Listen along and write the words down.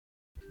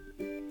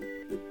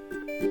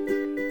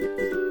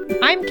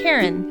I'm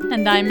Karen.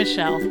 And I'm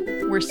Michelle.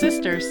 We're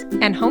sisters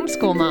And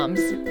homeschool moms,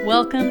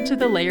 Welcome to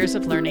the Layers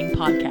of Learning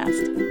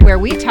podcast. where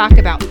we talk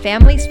about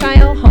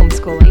family-style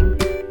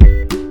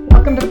homeschooling.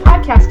 Welcome to the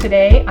podcast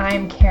today.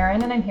 I'm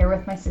Karen, and I'm here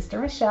with my sister,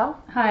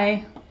 Michelle.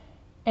 Hi.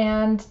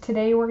 And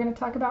today we're going to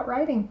talk about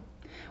writing.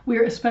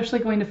 We're especially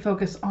going to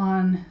focus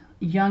on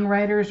young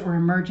writers or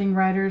emerging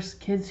writers,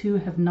 kids who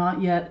have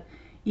not yet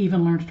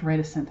even learned to write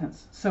a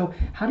sentence. So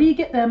how do you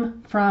get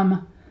them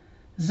from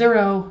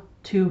zero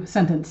to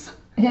sentence?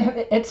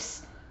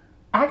 It's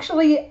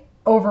actually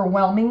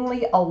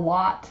overwhelmingly a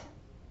lot.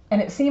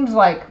 And it seems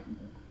like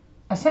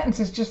a sentence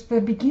is just the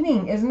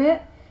beginning, isn't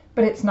it?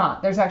 But it's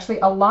not. There's actually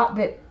a lot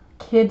that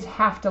kids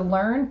have to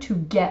learn to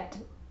get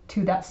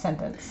to that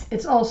sentence.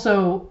 It's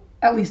also,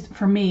 at least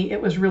for me,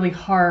 it was really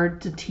hard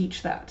to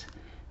teach that.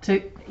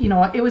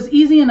 It was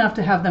easy enough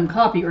to have them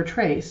copy or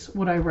trace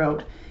what I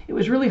wrote. It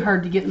was really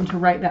hard to get them to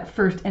write that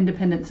first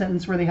independent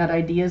sentence where they had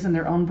ideas in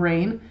their own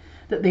brain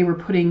that they were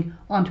putting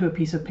onto a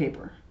piece of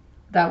paper.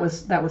 That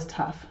was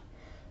tough.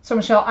 So,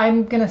 Michelle,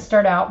 I'm going to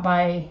start out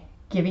by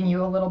giving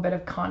you a little bit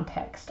of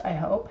context, I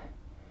hope.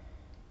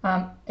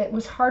 It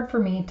was hard for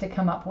me to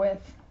come up with,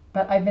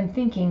 but I've been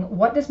thinking,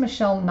 what does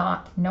Michelle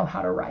not know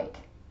how to write?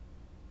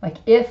 Like,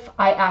 if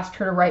I asked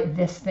her to write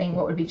this thing,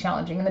 what would be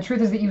challenging? And the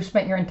truth is that you've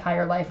spent your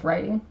entire life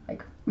writing.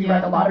 Like, we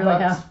write a lot of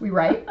books. Have. We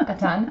write a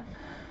ton.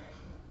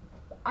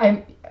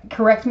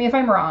 Correct me if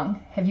I'm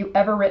wrong. Have you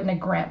ever written a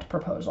grant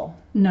proposal?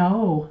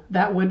 No,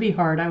 that would be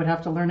hard. I would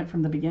have to learn it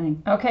from the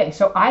beginning. Okay,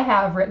 so I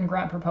have written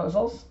grant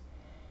proposals,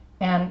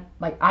 and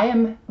I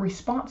am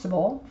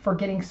responsible for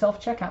getting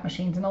self-checkout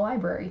machines in the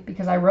library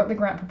because I wrote the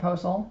grant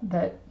proposal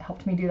that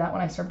helped me do that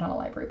when I served on a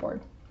library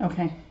board.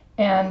 Okay.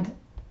 And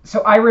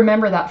so I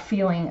remember that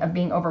feeling of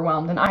being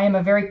overwhelmed, and I am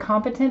a very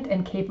competent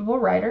and capable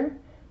writer,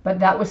 but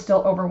that was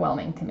still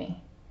overwhelming to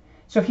me.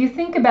 So if you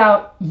think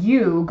about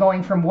you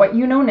going from what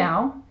you know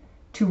now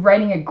to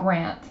writing a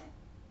grant,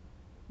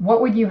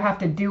 what would you have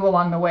to do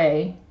along the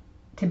way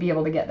to be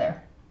able to get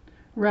there?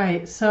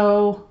 Right.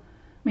 So,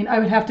 I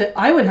would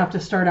have to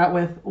start out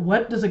with,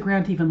 what does a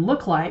grant even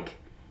look like?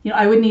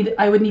 I would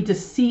need to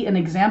see an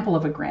example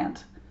of a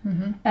grant.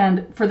 Mm-hmm.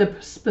 And for the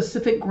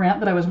specific grant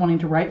that I was wanting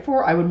to write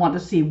for, I would want to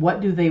see what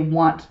do they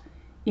want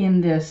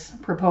in this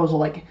proposal.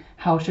 Like,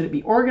 how should it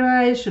be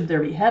organized? Should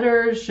there be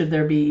headers? Should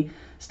there be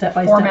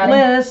step-by-step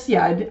lists?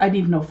 Yeah, I'd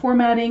need to know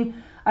formatting.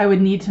 I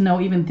would need to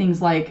know even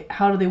things like,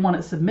 how do they want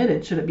it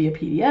submitted? Should it be a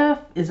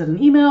PDF? Is it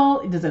an email?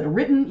 Is it a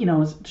written?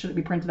 Should it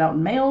be printed out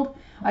and mailed?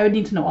 I would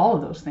need to know all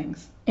of those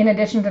things. In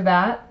addition to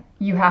that,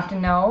 you have to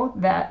know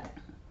that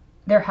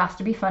there has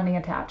to be funding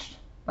attached.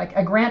 Like,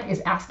 a grant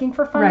is asking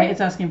for funding. Right,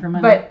 it's asking for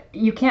money. But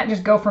you can't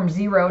just go from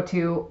zero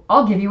to,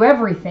 I'll give you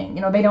everything.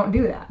 They don't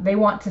do that. They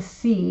want to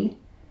see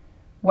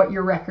what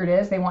your record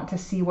is. They want to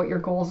see what your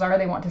goals are.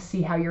 They want to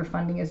see how your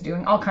funding is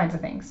doing, all kinds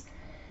of things.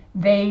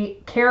 They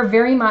care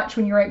very much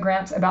when you write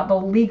grants about the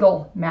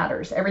legal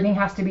matters. Everything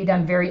has to be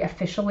done very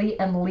officially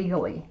and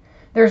legally.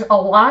 There's a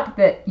lot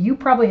that you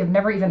probably have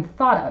never even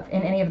thought of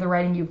in any of the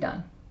writing you've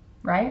done,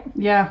 right?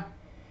 Yeah.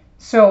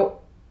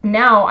 So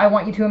now I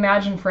want you to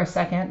imagine for a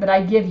second that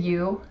I give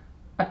you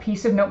a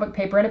piece of notebook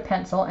paper and a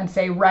pencil and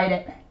say, write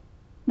it.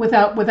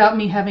 Without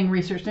me having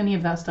researched any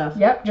of that stuff.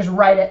 Yep, just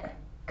write it.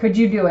 Could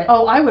you do it?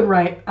 Oh, I would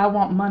write, I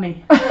want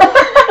money. A+,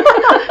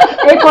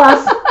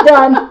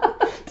 done.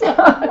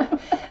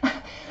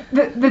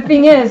 The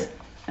thing is,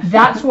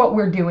 that's what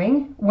we're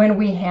doing when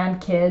we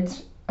hand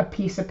kids a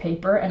piece of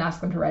paper and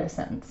ask them to write a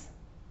sentence.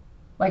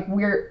 Like,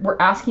 we're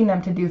asking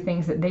them to do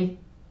things that they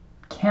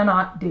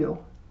cannot do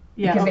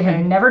because they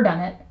have never done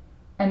it,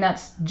 and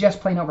that's just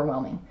plain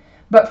overwhelming.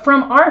 But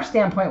from our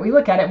standpoint, we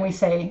look at it and we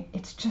say,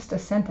 it's just a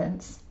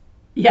sentence.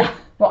 Yeah.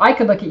 Well, I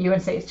could look at you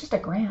and say, it's just a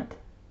grant.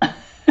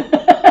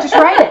 Just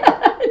write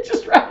it.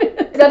 Just write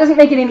it. That doesn't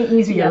make it any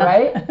easier,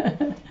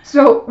 right?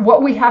 So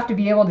what we have to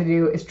be able to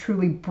do is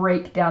truly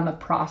break down the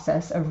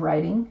process of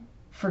writing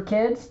for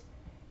kids,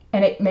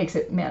 and it makes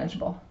it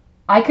manageable.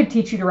 I could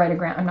teach you to write a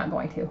grant. I'm not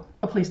going to.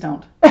 Oh, please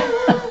don't.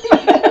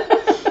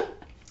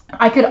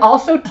 I could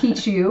also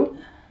teach you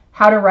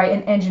how to write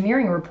an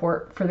engineering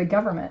report for the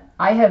government.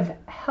 I have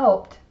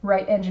helped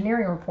write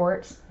engineering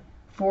reports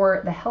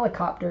for the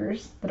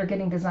helicopters that are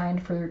getting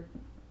designed for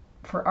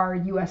our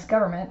U.S.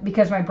 government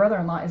because my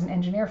brother-in-law is an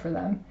engineer for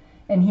them,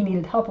 and he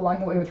needed help along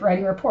the way with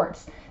writing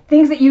reports.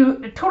 Things that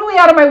totally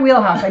out of my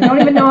wheelhouse. I don't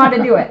even know how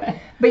to do it.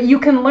 But you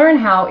can learn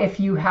how if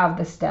you have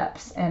the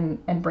steps and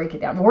break it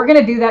down. We're going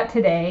to do that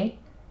today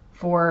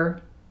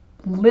for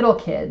little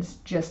kids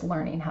just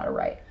learning how to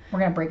write. We're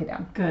going to break it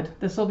down. Good.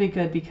 This will be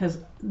good because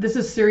this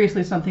is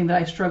seriously something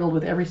that I struggled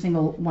with every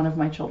single one of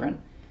my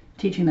children,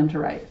 teaching them to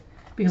write.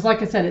 Because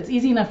like I said, it's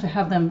easy enough to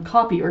have them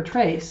copy or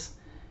trace.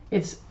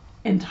 It's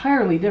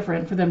entirely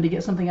different for them to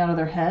get something out of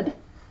their head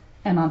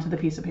and onto the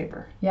piece of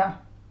paper. Yeah.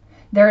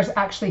 There's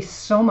actually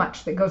so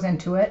much that goes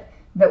into it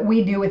that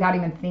we do without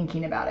even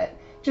thinking about it.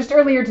 Just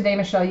earlier today,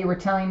 Michelle, you were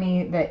telling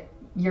me that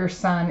your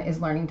son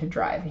is learning to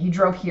drive. He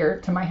drove here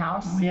to my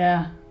house. Oh,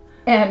 yeah.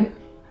 And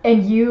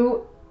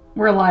you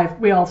We're alive.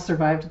 We all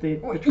survived the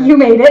trip. You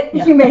made it.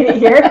 Yeah. You made it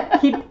here. I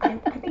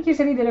think you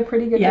said he did a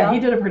pretty good job. Yeah, he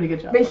did a pretty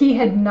good job. But he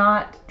had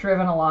not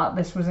driven a lot.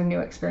 This was a new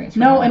experience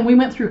for No, him. and we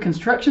went through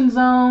construction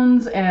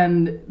zones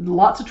and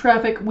lots of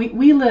traffic.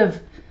 We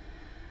live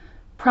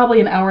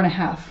probably an hour and a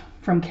half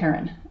from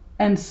Karen.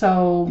 And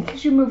so...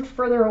 Because you moved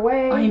further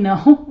away. I know.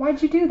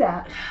 Why'd you do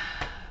that?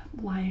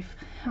 Life.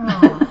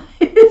 Oh.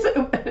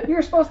 You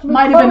were supposed to move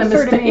Might have been a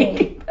closer to me.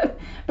 mistake.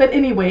 But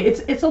anyway,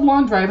 it's a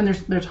long drive, and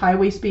there's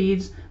highway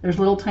speeds. There's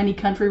little tiny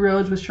country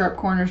roads with sharp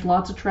corners,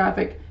 lots of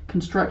traffic,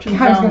 construction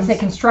zones. I was going to say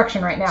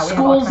construction right now.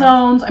 School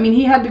zones. I mean,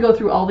 he had to go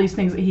through all these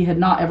things that he had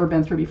not ever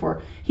been through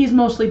before. He's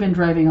mostly been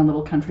driving on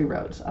little country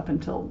roads up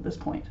until this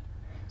point.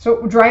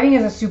 So driving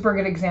is a super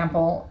good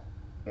example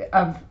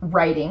of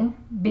writing,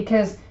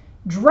 because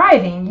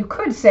driving, you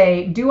could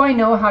say, do I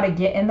know how to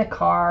get in the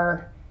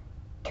car,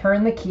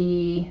 turn the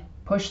key,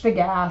 push the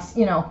gas,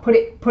 put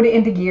it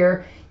into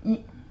gear.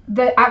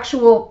 The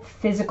actual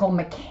physical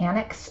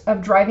mechanics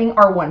of driving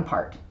are one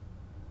part.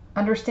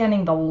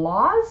 Understanding the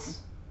laws,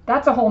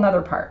 that's a whole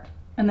nother part.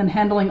 And then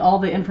handling all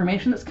the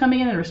information that's coming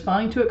in and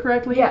responding to it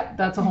correctly, Yeah.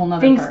 that's a whole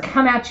nother Things part.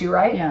 come at you,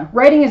 right? Yeah.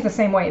 Writing is the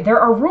same way. There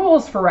are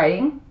rules for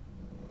writing.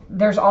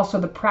 There's also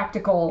the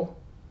practical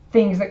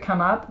things that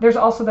come up. There's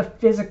also the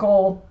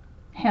physical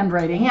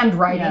Handwriting.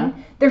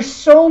 handwriting. There's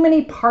so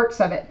many parts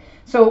of it.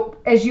 So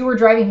as you were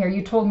driving here,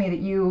 you told me that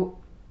you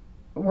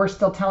were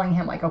still telling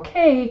him, like,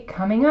 okay,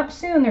 coming up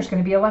soon, there's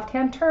going to be a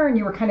left-hand turn.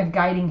 You were kind of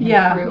guiding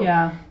him through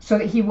so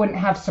that he wouldn't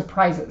have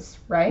surprises,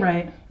 right?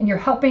 Right. And you're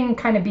helping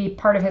kind of be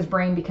part of his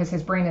brain, because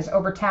his brain is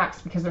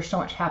overtaxed because there's so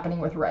much happening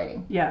with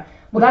writing. Yeah.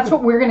 Well, that's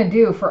what we're going to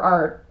do for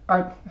our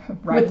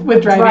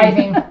with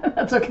driving.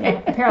 That's okay.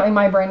 Yeah, apparently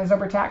my brain is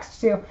overtaxed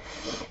too.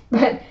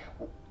 But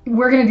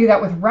we're going to do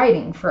that with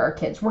writing for our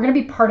kids. We're going to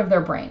be part of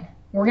their brain.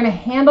 We're going to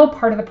handle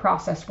part of the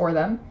process for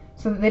them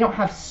so that they don't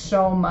have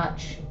so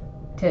much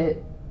to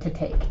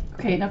take.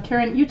 Okay, now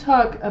Karen, you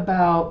talk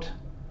about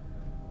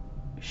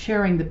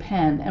sharing the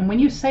pen, and when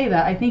you say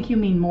that, I think you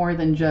mean more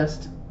than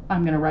just,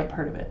 I'm going to write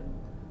part of it.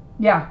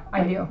 Yeah,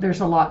 I do.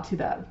 There's a lot to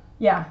that.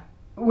 Yeah.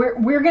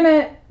 We're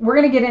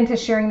gonna get into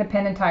sharing the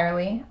pen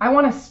entirely. I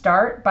want to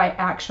start by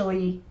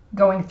actually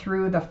going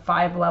through the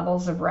 5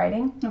 levels of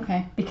writing.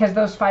 Okay. Because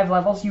those 5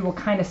 levels, you will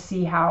kind of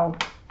see how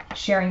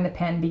sharing the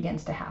pen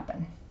begins to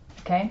happen.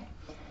 Okay?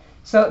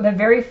 So the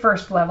very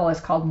first level is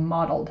called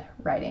modeled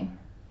writing.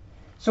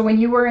 So when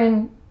you were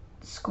in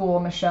school,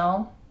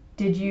 Michelle,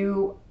 did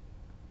you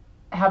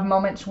have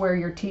moments where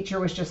your teacher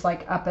was just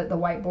like up at the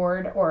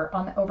whiteboard or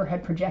on the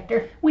overhead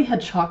projector? We had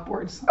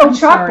chalkboards. Oh, I'm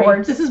sorry.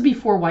 chalkboards. This is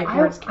before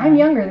whiteboards. I'm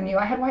younger than you.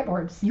 I had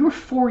whiteboards. You were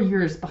 4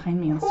 years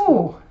behind me in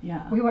school.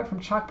 Yeah. We went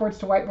from chalkboards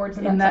to whiteboards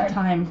in that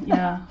time.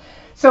 Yeah.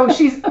 So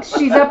she's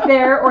up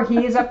there, or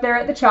he is up there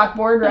at the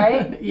chalkboard,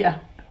 right? Yeah.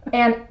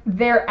 And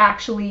they're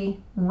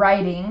actually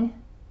writing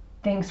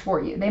things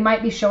for you. They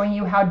might be showing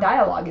you how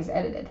dialogue is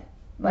edited.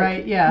 Like,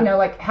 right, yeah.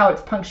 Like how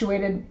it's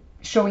punctuated,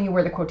 showing you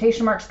where the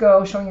quotation marks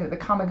go, showing you that the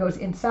comma goes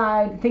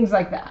inside, things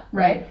like that.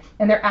 Right.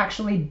 And they're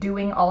actually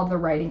doing all of the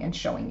writing and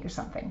showing you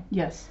something.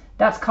 Yes.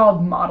 That's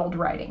called modeled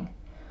writing.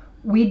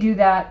 We do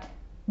that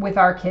with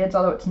our kids,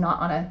 although it's not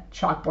on a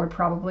chalkboard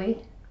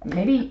probably.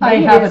 Maybe I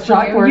have a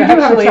chalkboard, you do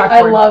actually. Have a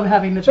chalkboard. I love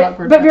having the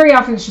chalkboard. But very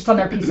often it's just on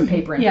their piece of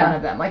paper in Yeah. front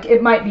of them. Like,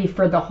 it might be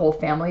for the whole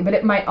family, but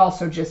it might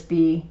also just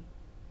be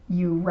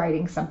you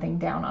writing something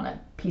down on a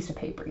piece of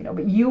paper,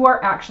 but you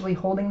are actually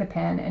holding the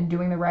pen and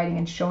doing the writing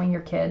and showing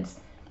your kids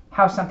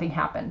how something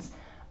happens.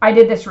 I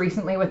did this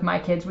recently with my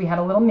kids. We had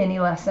a little mini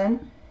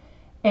lesson,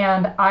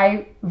 and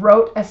I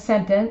wrote a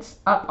sentence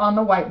up on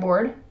the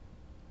whiteboard,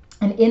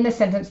 and in the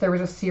sentence there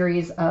was a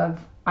series of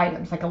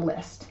items, like a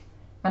list,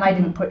 and I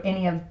didn't put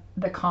any of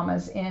the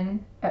commas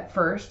in at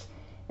first,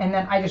 and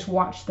then I just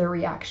watched their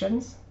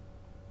reactions.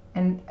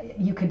 And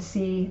you could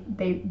see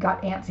they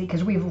got antsy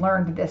because we've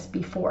learned this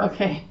before.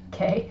 Okay.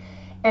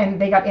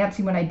 And they got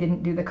antsy when I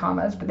didn't do the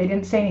commas, but they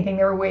didn't say anything.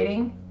 They were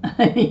waiting.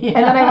 Yeah. And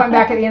then I went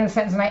back at the end of the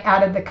sentence and I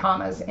added the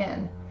commas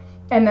in.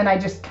 And then I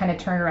just kind of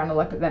turned around and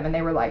looked at them, and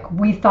they were like,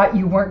 we thought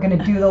you weren't going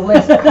to do the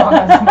list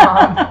commas,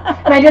 Mom.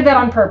 And I did that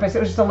on purpose. It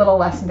was just a little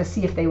lesson to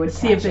see if they would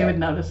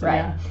notice it. Right.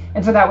 Yeah.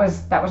 And so that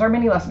was our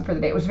mini lesson for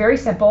the day. It was very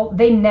simple.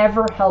 They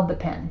never held the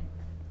pen.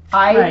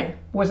 I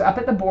was up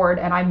at the board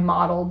and I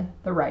modeled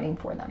the writing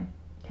for them.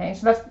 Okay,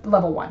 so that's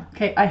level 1.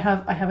 Okay, I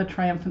have a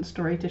triumphant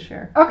story to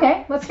share.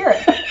 Okay, let's hear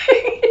it.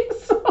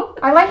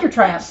 I like your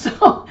triumph.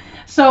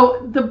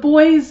 So the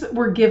boys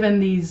were given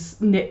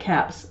these knit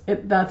caps.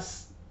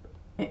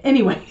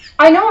 Anyway.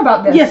 I know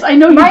about this. Yes, I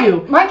know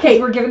you do. My kids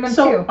were given them too.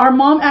 So our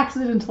mom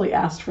accidentally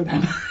asked for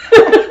them.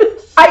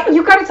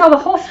 You got to tell the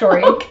whole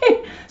story.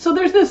 Okay. So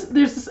there's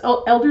this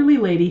elderly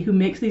lady who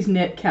makes these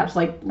knit caps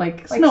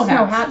like snow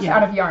hats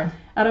out of yarn.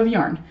 Out of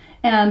yarn.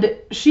 And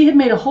she had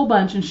made a whole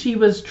bunch, and she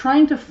was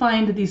trying to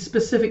find these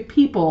specific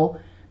people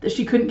that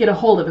she couldn't get a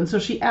hold of. And so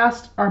she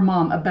asked our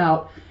mom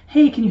about,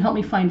 hey, can you help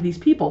me find these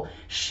people?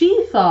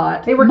 She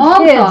thought they were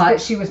kids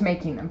that she was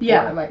making them for.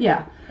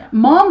 Yeah.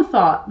 Mom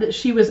thought that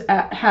she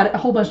had a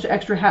whole bunch of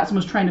extra hats and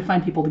was trying to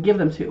find people to give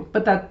them to,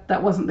 but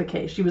that wasn't the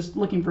case. She was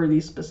looking for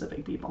these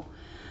specific people.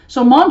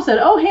 So Mom said,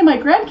 oh, hey, my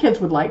grandkids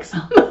would like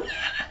some.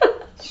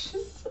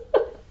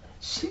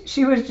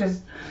 she was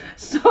just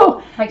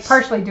so like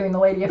partially doing the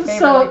lady a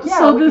favor.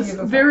 So this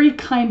very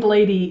kind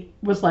lady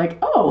was like,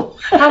 oh.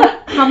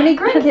 How many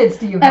grandkids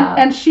do you have?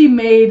 And she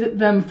made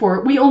them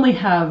we only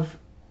have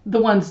the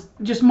ones,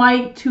 just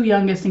my 2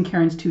 youngest and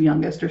Karen's 2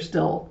 youngest are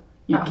still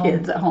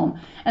kids at home.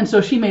 And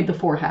so she made the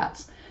 4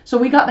 hats. So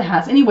we got the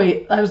hats.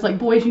 Anyway, I was like,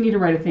 boys, you need to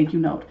write a thank you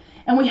note.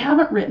 And we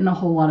haven't written a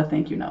whole lot of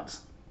thank you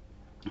notes,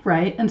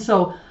 right? And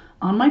so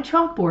on my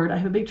chalkboard, I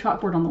have a big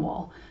chalkboard on the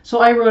wall. So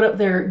I wrote up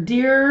there,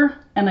 dear,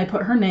 and I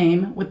put her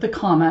name with the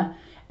comma,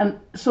 and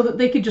so that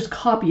they could just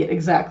copy it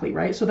exactly,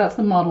 right? So that's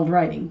the modeled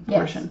writing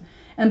portion. Yes.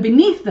 And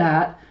beneath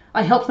that,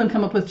 I helped them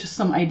come up with just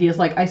some ideas.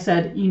 Like I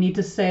said, you need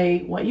to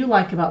say what you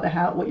like about the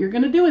hat, what you're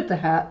going to do with the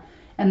hat,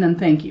 and then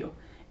thank you.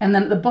 And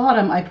then at the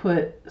bottom, I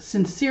put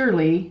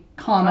sincerely,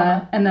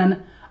 comma, and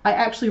then I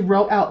actually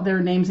wrote out their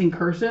names in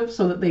cursive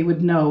so that they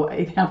would know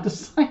I'd have to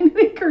sign it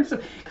in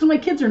cursive. Because my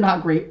kids are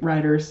not great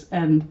writers,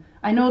 and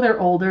I know they're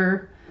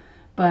older.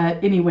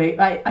 But anyway,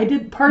 I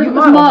did, part of it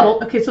was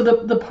modeled. Okay, so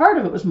the part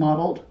of it was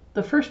modeled.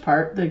 The first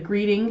part, the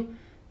greeting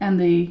and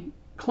the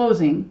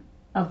closing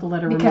of the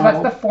letter were modeled.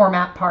 Because that's the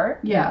format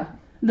part. Yeah.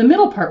 The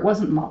middle part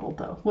wasn't modeled,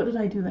 though. What did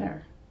I do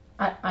there?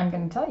 I'm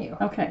going to tell you.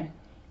 Okay.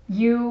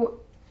 You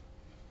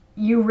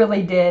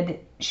really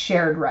did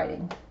shared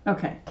writing.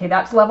 Okay,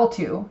 that's level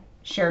 2,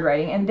 shared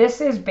writing. And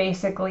this is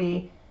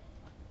basically,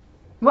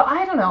 well,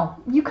 I don't know.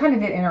 You kind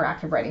of did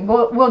interactive writing.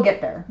 We'll get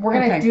there. We're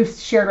going to do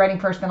shared writing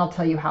first, then I'll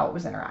tell you how it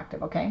was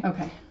interactive, okay?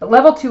 Okay. But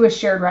level 2 is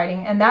shared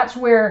writing, and that's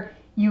where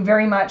you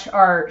very much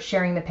are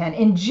sharing the pen.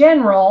 In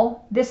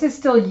general, this is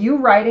still you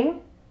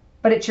writing,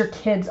 but it's your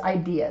kids'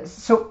 ideas.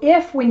 So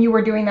if when you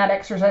were doing that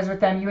exercise with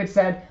them, you had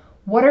said,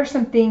 what are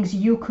some things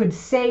you could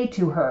say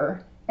to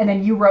her? And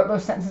then you wrote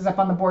those sentences up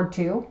on the board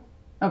too.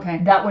 Okay.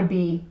 That would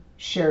be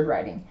shared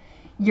writing.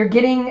 You're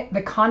getting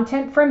the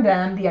content from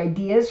them, the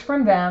ideas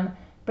from them,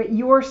 but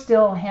you're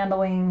still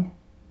handling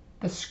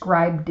the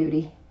scribe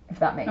duty, if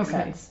that makes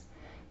sense.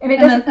 And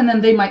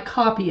then they might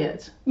copy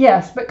it.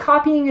 Yes, but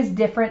copying is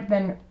different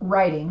than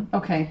writing.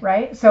 Okay.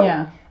 Right?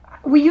 So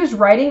we use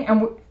writing,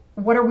 and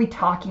what are we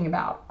talking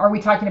about? Are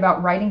we talking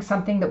about writing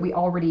something that we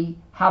already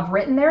have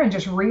written there and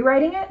just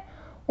rewriting it?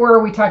 Or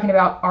are we talking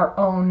about our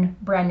own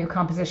brand new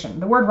composition?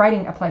 The word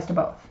writing applies to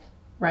both.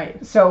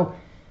 Right. So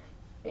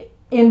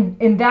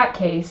in that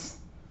case,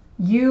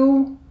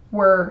 the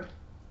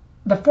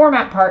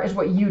format part is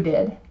what you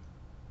did,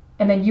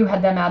 and then you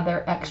had them add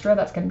their extra.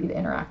 That's going to be the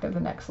interactive, the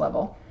next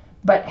level.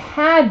 But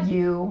had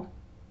you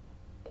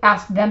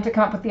asked them to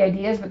come up with the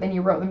ideas, but then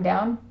you wrote them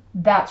down,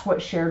 that's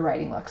what shared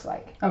writing looks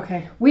like.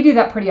 Okay. We do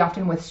that pretty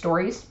often with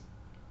stories.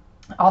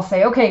 I'll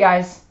say, okay,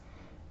 guys,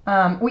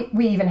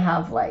 we even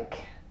have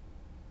like,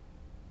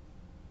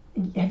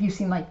 have you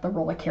seen like the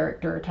roll a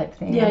character type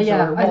thing?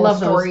 Yeah. Or I love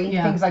story, those.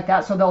 Yeah. Things like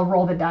that. So they'll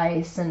roll the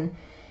dice, and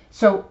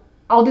so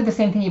I'll do the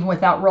same thing even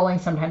without rolling.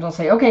 Sometimes I'll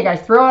say, okay,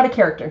 guys, throw out a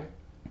character.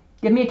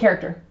 Give me a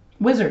character.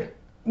 Wizard.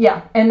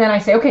 Yeah, and then I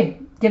say, okay,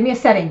 give me a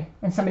setting,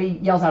 and somebody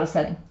yells out a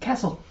setting.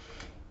 Castle.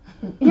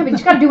 Yeah, but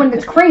you got to do one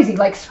that's crazy,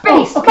 like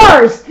space,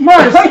 Mars.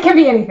 It can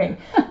be anything.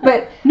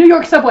 But New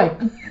York subway.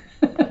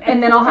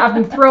 And then I'll have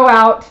them throw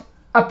out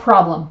a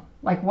problem,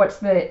 like what's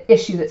the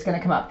issue that's going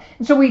to come up.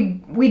 And so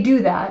we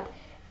do that.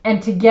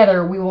 And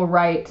together we will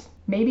write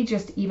maybe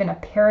just even a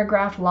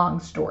paragraph long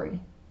story.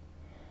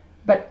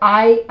 But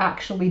I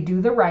actually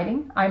do the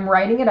writing. I'm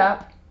writing it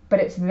up,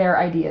 but it's their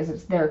ideas,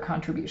 it's their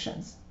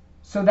contributions.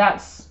 So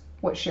that's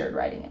what shared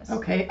writing is.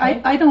 Okay.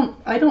 I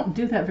don't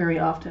do that very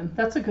often.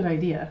 That's a good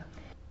idea.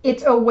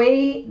 It's a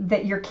way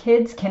that your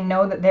kids can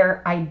know that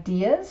their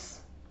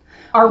ideas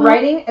are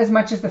writing as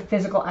much as the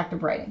physical act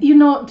of writing. You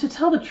know, to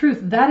tell the truth,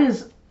 that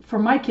is, for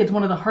my kids,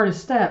 one of the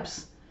hardest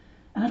steps.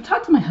 And I've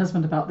talked to my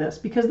husband about this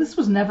because this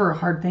was never a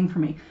hard thing for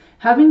me.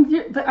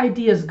 Having the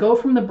ideas go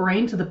from the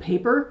brain to the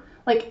paper.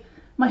 Like,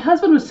 my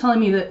husband was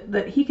telling me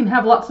that he can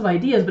have lots of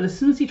ideas, but as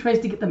soon as he tries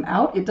to get them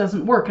out, it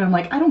doesn't work. And I'm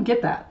like, I don't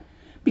get that.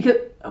 Because,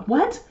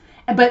 what?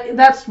 But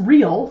that's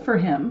real for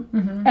him.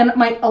 Mm-hmm. And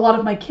a lot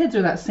of my kids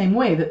are that same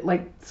way. That,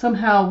 like,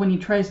 somehow when they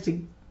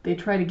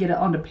try to get it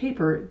onto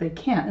paper, they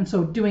can't. And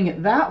so doing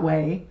it that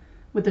way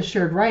with the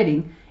shared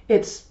writing,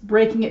 it's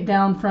breaking it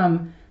down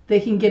from... They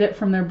can get it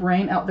from their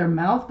brain out their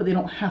mouth, but they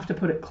don't have to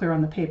put it clear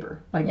on the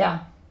paper. Like,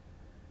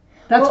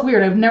 that's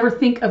weird. I've never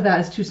think of that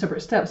as 2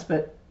 separate steps,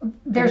 but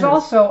there's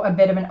also a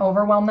bit of an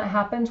overwhelm that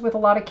happens with a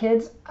lot of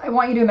kids. I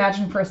want you to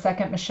imagine for a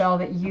second, Michelle,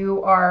 that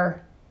you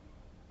are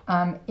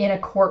in a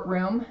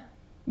courtroom.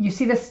 You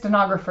see the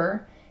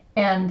stenographer,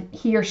 and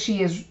he or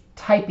she is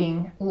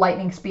typing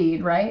lightning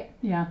speed, right?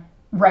 Yeah.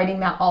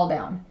 Writing that all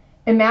down.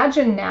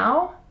 Imagine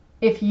now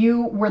if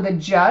you were the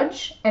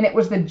judge, and it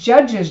was the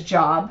judge's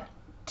job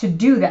to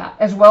do that,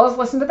 as well as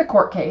listen to the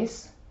court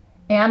case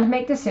and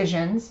make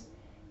decisions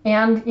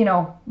and,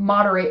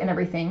 moderate and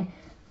everything.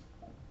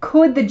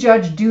 Could the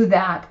judge do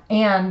that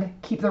and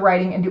keep the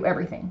writing and do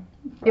everything?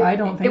 I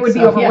don't think so. It would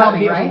be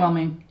overwhelming, it would be right?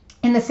 overwhelming.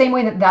 In the same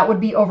way that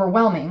would be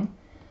overwhelming,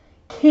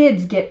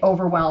 kids get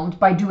overwhelmed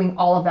by doing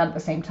all of that at the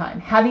same time.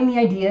 Having the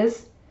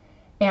ideas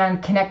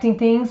and connecting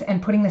things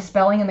and putting the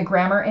spelling and the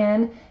grammar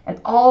in and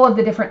all of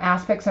the different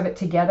aspects of it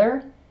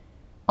together,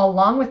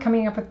 along with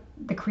coming up with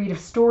the creative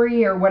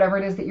story or whatever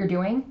it is that you're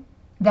doing,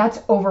 that's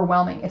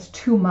overwhelming. It's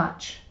too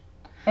much.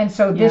 And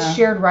so this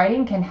shared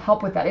writing can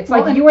help with that. It's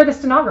like you are the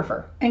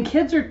stenographer. And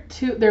kids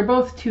they're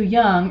both too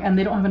young and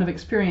they don't have enough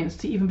experience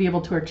to even be able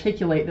to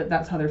articulate that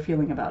that's how they're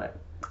feeling about it.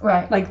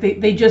 Right. Like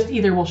they just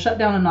either will shut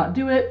down and not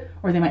do it,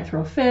 or they might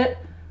throw a fit,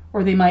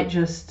 or they might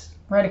just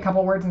write a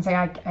couple words and say,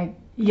 I.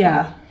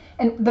 Yeah.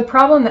 And the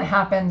problem that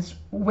happens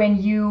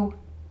when you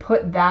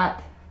put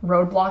that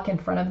roadblock in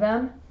front of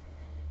them,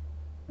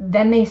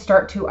 then they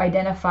start to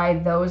identify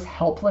those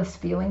helpless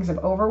feelings of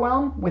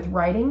overwhelm with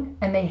writing,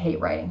 and they hate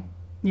writing.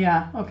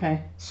 Yeah,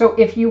 okay. So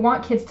if you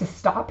want kids to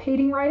stop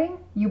hating writing,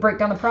 you break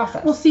down the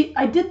process. Well, see,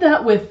 I did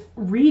that with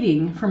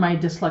reading for my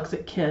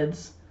dyslexic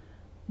kids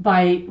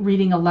by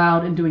reading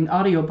aloud and doing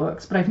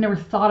audiobooks, but I've never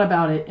thought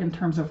about it in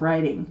terms of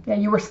writing. Yeah,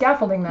 you were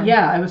scaffolding them.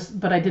 Yeah,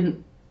 but I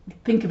didn't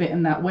think of it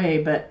in that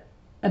way,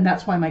 and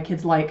that's why my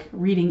kids like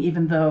reading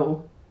even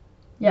though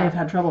they've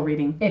had trouble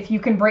reading. If you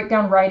can break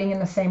down writing in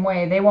the same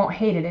way, they won't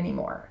hate it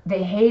anymore.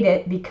 They hate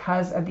it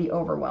because of the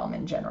overwhelm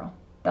in general.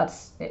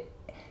 That's it.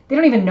 They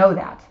don't even know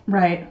that.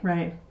 Right.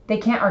 They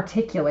can't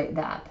articulate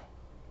that,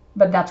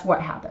 but that's what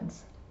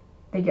happens.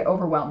 They get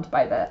overwhelmed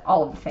by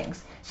all of the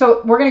things.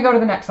 So we're going to go to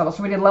the next level.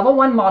 So we did level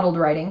 1 modeled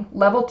writing,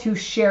 level 2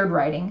 shared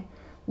writing,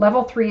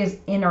 level 3 is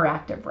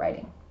interactive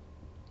writing.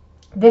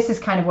 This is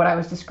kind of what I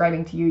was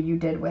describing to you. You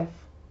did with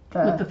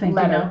the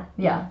letter,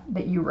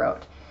 that you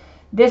wrote.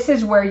 This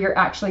is where you're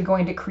actually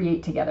going to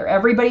create together.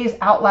 Everybody's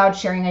out loud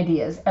sharing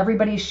ideas.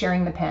 Everybody's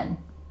sharing the pen.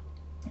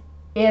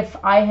 If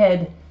I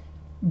had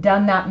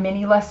done that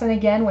mini lesson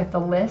again with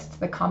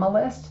the comma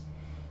list,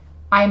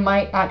 I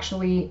might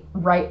actually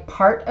write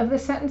part of the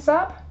sentence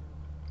up.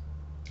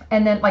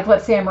 And then, like,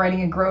 let's say I'm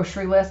writing a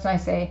grocery list and I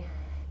say,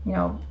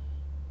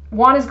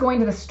 Juan is going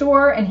to the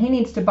store and he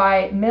needs to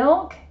buy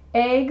milk,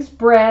 eggs,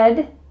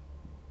 bread,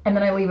 and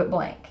then I leave it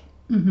blank.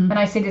 Mm-hmm. And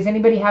I say, does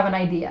anybody have an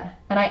idea?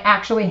 And I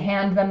actually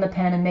hand them the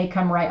pen and they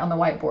come write on the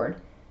whiteboard.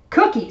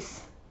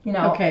 Cookies,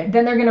 Okay.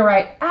 Then they're going to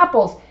write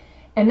apples.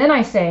 And then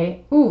I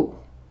say, ooh,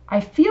 I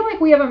feel like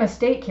we have a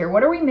mistake here.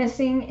 What are we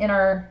missing in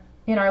our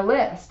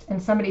list?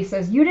 And somebody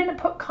says, you didn't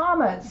put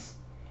commas.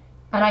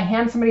 And I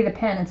hand somebody the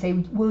pen and say,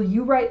 will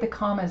you write the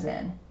commas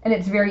in? And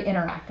it's very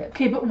interactive.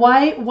 Okay, but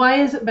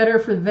why is it better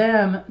for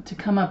them to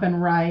come up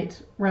and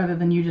write rather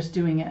than you just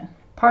doing it?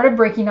 Part of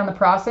breaking down the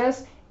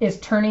process is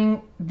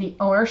turning the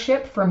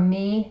ownership from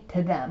me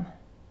to them.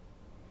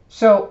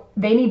 So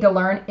they need to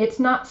learn it's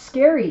not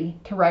scary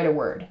to write a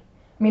word.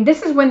 I mean,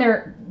 this is when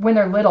they're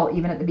little,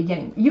 even at the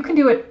beginning. You can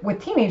do it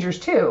with teenagers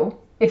too,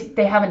 if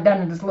they haven't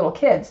done it as little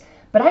kids.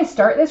 But I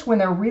start this when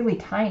they're really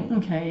tiny.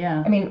 Okay,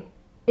 yeah. I mean,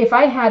 if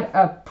I had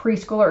a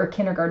preschooler or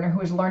kindergartner who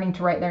was learning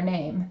to write their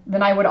name,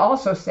 then I would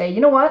also say,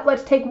 you know what?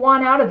 Let's take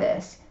Juan out of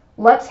this.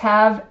 Let's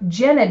have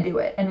Jenna do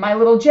it. And my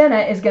little Jenna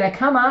is going to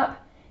come up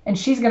and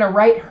she's going to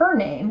write her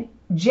name.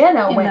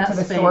 Jenna went to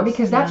the store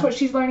because that's what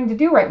she's learning to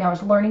do right now,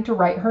 is learning to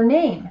write her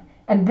name.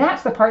 And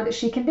that's the part that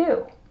she can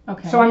do.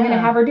 Okay. So I'm going to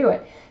have her do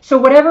it. So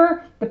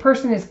whatever the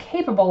person is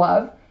capable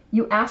of,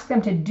 you ask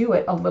them to do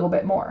it a little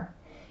bit more.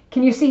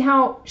 Can you see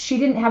how she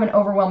didn't have an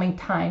overwhelming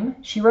time?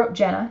 She wrote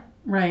Jenna.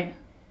 Right.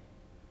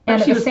 And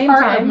but at she the was same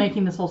part time, of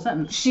making this whole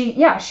sentence. She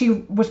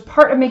was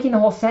part of making the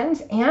whole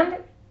sentence, and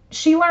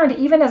she learned,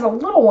 even as a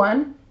little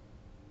one,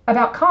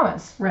 about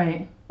commas.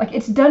 Right. Like,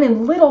 it's done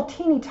in little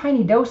teeny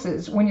tiny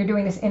doses when you're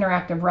doing this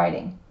interactive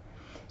writing.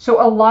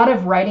 So a lot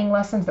of writing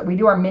lessons that we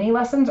do, our mini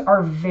lessons,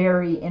 are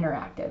very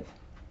interactive.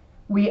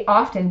 We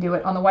often do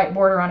it on the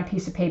whiteboard or on a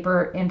piece of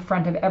paper in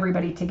front of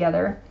everybody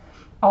together.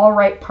 I'll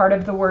write part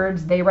of the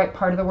words, they write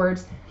part of the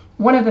words.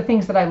 One of the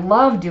things that I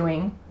love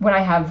doing when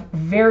I have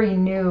very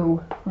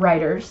new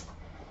writers,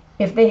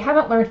 if they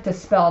haven't learned to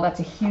spell, that's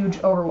a huge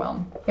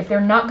overwhelm. If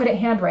they're not good at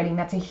handwriting,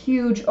 that's a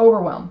huge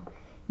overwhelm.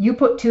 You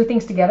put two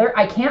things together,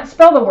 I can't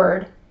spell the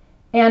word,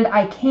 and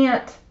I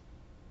can't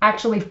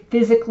actually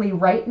physically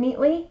write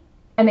neatly,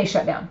 and they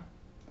shut down.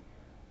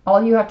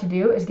 All you have to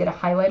do is get a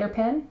highlighter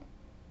pen,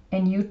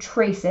 and you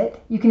trace it.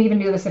 You can even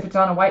do this if it's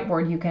on a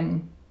whiteboard. You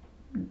can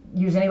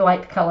use any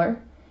light color,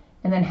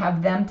 and then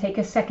have them take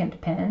a second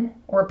pen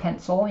or a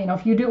pencil.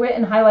 If you do it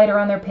and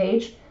highlighter on their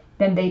page,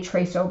 then they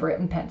trace over it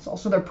in pencil.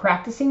 So they're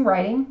practicing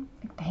writing,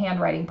 the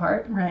handwriting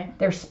part. Right.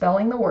 They're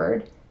spelling the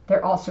word.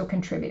 They're also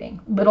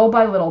contributing. Little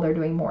by little, they're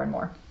doing more and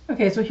more.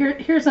 Okay, so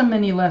here's a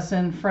mini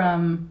lesson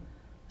from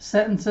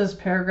sentences,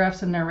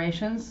 paragraphs, and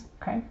narrations.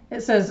 Okay.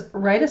 It says,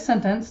 write a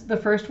sentence. The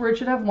first word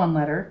should have 1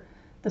 letter.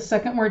 The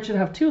second word should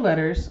have 2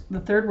 letters. The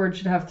third word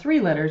should have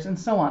 3 letters, and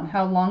so on.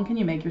 How long can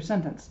you make your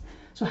sentence?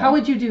 So how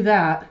would you do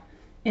that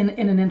in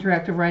an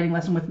interactive writing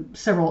lesson with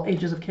several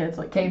ages of kids?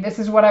 Like, Okay, this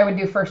is what I would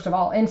do first of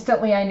all.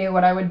 Instantly, I knew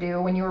what I would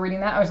do when you were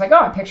reading that. I was like,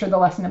 oh, I pictured the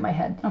lesson in my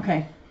head.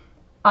 okay,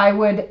 I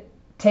would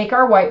take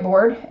our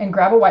whiteboard and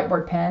grab a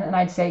whiteboard pen, and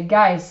I'd say,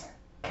 guys,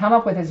 come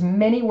up with as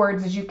many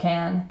words as you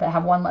can that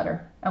have one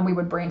letter. And we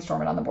would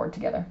brainstorm it on the board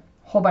together.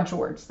 A whole bunch of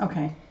words.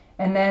 okay,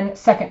 And then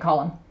second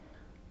column.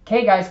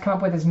 Okay, guys, come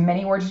up with as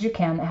many words as you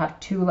can that have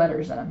 2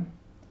 letters in them.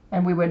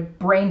 And we would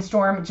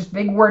brainstorm just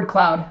big word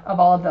cloud of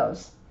all of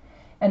those.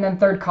 And then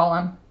third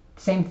column,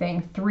 same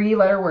thing,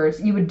 3-letter words.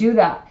 You would do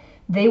that.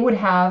 They would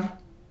have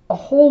a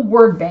whole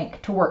word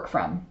bank to work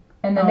from.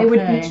 And then they would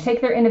Okay. each take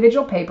their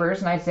individual papers,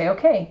 and I'd say,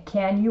 okay,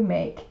 can you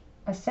make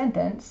a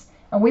sentence?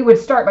 And we would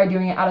start by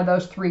doing it out of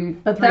those three.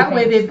 but three that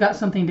way things. they've got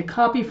something to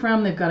copy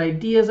from. They've got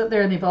ideas up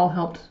there, and they've all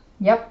helped.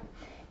 Yep.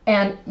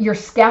 And you're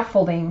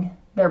scaffolding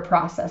their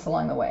process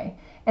along the way.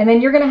 And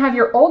then you're going to have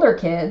your older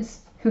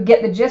kids who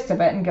get the gist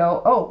of it and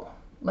go, oh,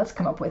 let's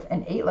come up with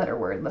an 8-letter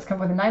word. Let's come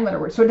up with a 9-letter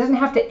word. So it doesn't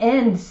have to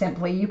end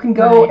simply. You can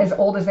go Right. as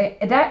old as they.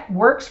 That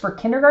works for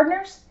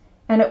kindergartners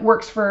and it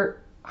works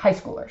for high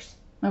schoolers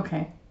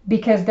Okay,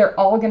 because they're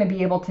all going to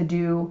be able to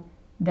do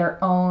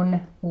their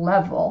own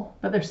level.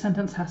 but their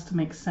sentence has to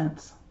make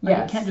sense. Like,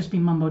 Yes. it can't just be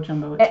mumbo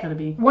jumbo. It's got to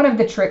be. One of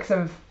the tricks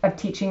of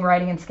teaching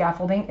writing and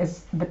scaffolding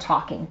is the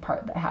talking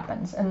part that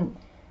happens. And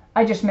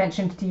I just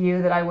mentioned to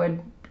you that I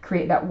would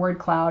create that word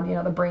cloud,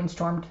 the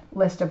brainstormed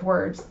list of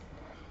words.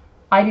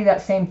 I do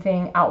that same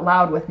thing out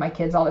loud with my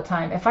kids all the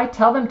time. If I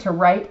tell them to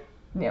write,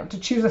 to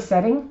choose a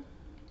setting,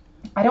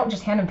 I don't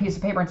just hand them a piece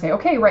of paper and say,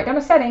 okay, write down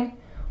a setting.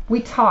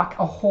 We talk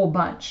a whole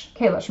bunch.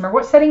 Okay, let's remember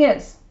what setting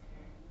is.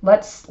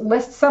 Let's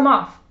list some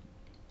off.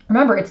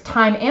 Remember, it's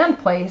time and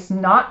place,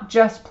 not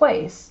just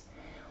place.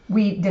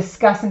 We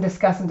discuss and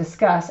discuss and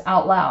discuss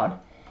out loud.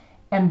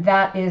 And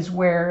that is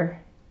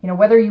where,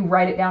 whether you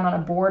write it down on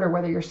a board or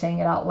whether you're saying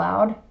it out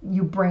loud,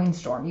 you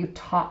brainstorm, you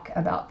talk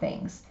about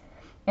things.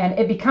 And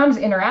it becomes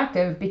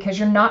interactive because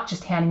you're not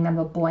just handing them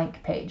a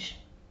blank page.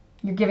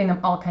 You're giving them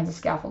all kinds of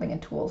scaffolding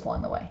and tools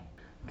along the way.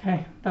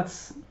 Okay,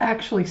 that's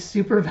actually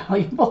super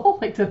valuable.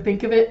 Like, to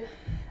think of it.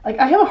 Like,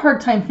 I have a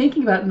hard time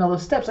thinking about it in all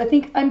those steps. I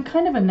think I'm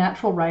kind of a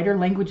natural writer.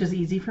 Language is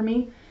easy for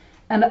me.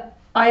 And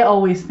I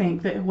always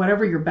think that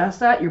whatever you're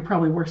best at, you're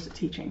probably worst at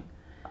teaching.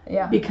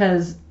 Yeah.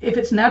 Because if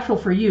it's natural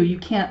for you, you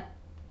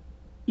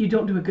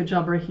don't do a good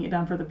job breaking it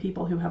down for the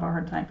people who have a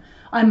hard time.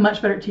 I'm much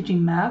better at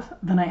teaching math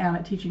than I am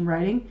at teaching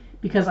writing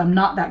because I'm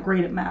not that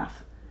great at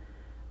math.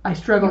 I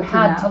struggled You through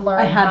had math. to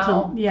learn I had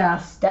how to, yeah.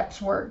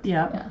 steps worked.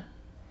 Yeah.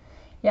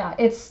 Yeah,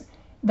 it's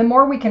the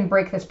more we can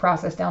break this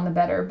process down, the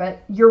better.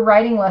 But your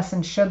writing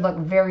lessons should look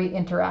very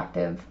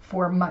interactive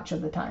for much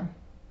of the time.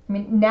 I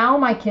mean, now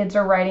my kids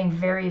are writing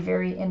very,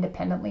 very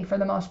independently for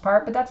the most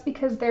part, but that's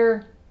because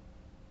they're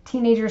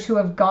teenagers who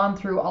have gone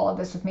through all of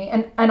this with me.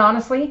 And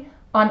honestly,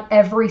 on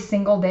every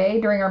single day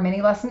during our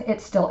mini lesson,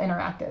 it's still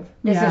interactive.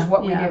 This is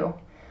what we do.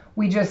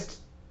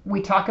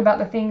 We talk about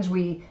the things,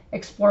 we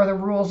explore the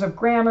rules of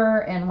grammar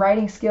and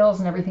writing skills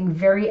and everything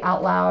very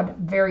out loud,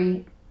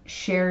 very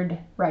shared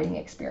writing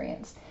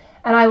experience.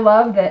 And I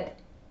love that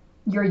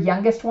your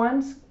youngest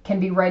ones can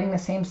be writing the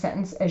same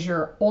sentence as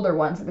your older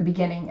ones at the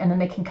beginning, and then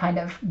they can kind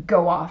of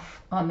go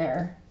off on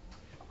their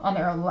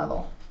own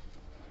level.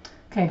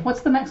 Okay,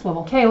 what's the next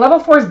level? Okay, level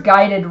 4 is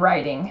guided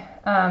writing.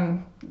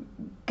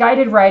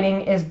 Guided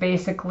writing is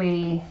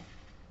basically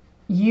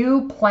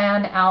you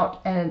plan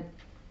out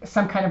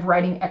some kind of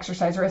writing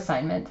exercise or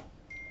assignment,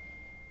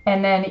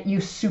 and then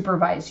you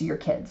supervise your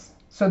kids.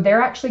 So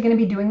they're actually going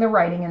to be doing the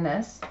writing in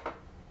this,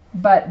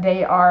 but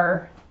they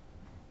are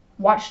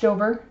watched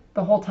over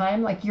the whole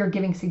time. Like, you're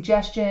giving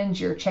suggestions,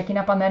 you're checking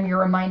up on them, you're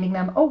reminding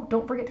them, oh,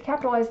 don't forget to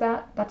capitalize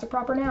that. That's a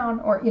proper noun.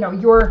 Or,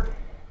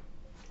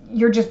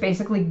 you're just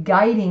basically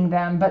guiding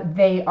them, but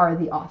they are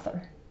the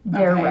author.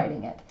 They're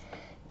writing it.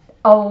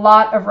 A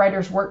lot of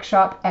writers'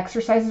 workshop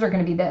exercises are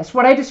going to be this.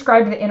 What I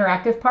described, the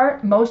interactive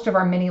part, most of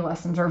our mini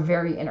lessons are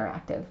very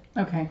interactive.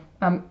 Okay.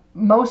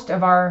 Most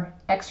of our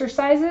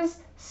exercises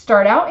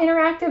start out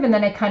interactive, and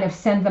then I kind of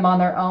send them on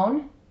their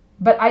own.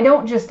 But I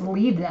don't just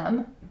leave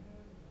them.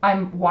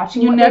 I'm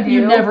watching what they do.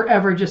 You never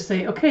ever just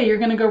say, okay, you're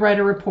going to go write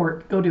a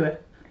report. Go do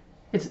it.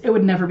 It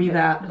would never be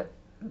that.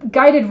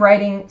 Guided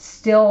writing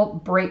still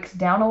breaks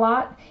down a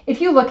lot. If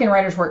you look in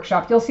Writer's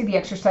Workshop, you'll see the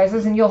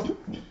exercises, and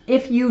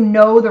if you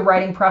know the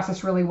writing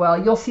process really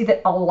well, you'll see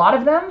that a lot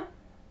of them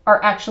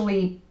are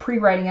actually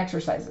pre-writing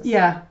exercises.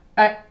 Yeah,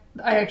 I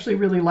actually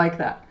really like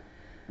that.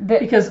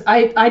 Because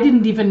I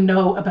didn't even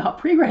know about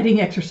pre-writing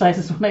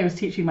exercises when I was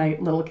teaching my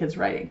little kids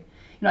writing.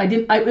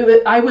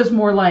 I was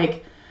more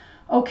like,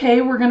 okay,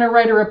 we're going to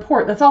write a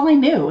report. That's all I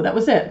knew. That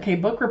was it. Okay,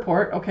 book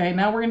report. Okay,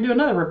 now we're going to do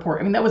another report.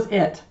 I mean, that was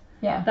it.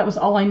 Yeah. That was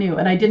all I knew.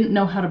 And I didn't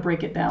know how to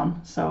break it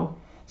down. So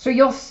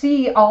you'll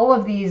see all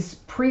of these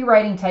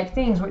pre-writing type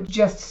things which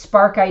just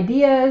spark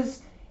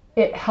ideas.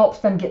 It helps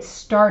them get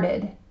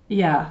started.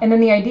 Yeah. And then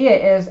the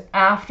idea is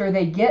after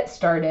they get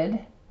started,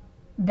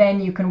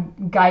 then you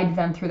can guide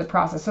them through the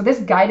process. So this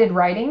guided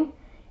writing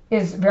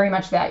is very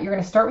much that. You're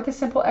going to start with a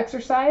simple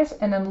exercise,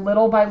 and then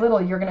little by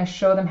little, you're going to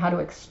show them how to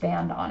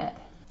expand on it.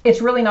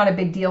 it's really not a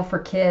big deal for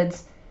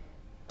kids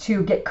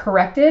to get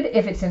corrected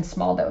if it's in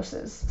small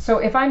doses. So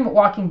if I'm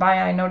walking by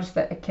and I notice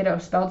that a kiddo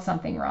spelled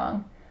something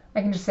wrong,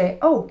 I can just say,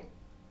 oh,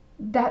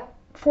 that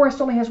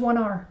Forest only has one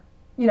R,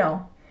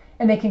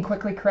 and they can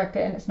quickly correct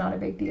it and it's not a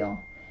big deal.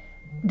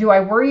 Do I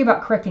worry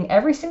about correcting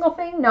every single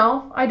thing?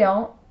 No, I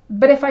don't.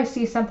 But if I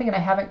see something and I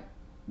haven't,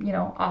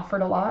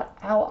 offered a lot,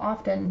 I'll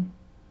often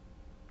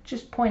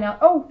just point out,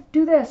 oh,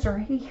 do this, or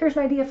hey, here's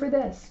an idea for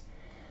this.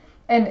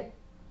 And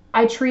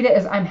I treat it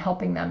as I'm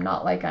helping them,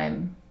 not like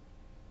I'm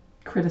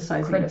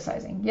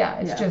criticizing. Yeah,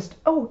 it's just,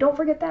 oh, don't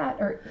forget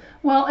that.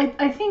 Well,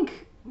 I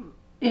think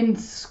in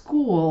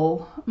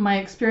school, my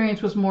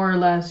experience was more or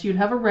less you'd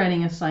have a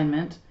writing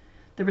assignment.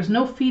 There was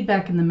no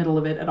feedback in the middle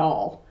of it at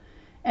all.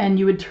 And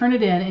you would turn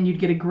it in and you'd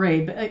get a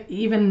grade. But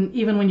even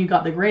when you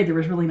got the grade, there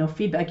was really no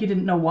feedback. You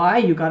didn't know why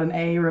you got an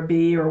A or a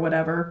B or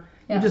whatever.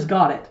 Yeah. You just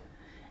got it.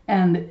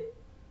 And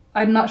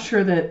I'm not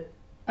sure that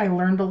I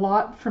learned a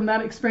lot from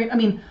that experience. I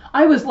mean,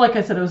 like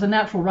I said, I was a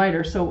natural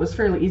writer, so it was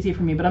fairly easy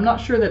for me. But I'm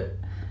not sure that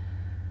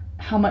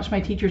how much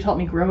my teachers helped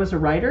me grow as a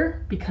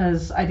writer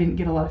because I didn't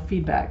get a lot of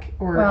feedback.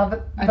 Well,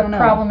 the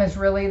problem is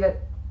really that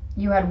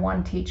you had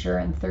one teacher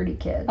and 30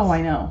 kids. Oh,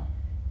 I know.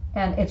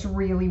 And it's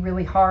really,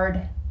 really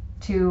hard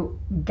to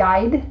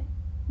guide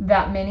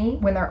that many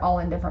when they're all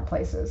in different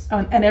places.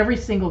 And every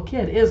single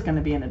kid is going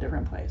to be in a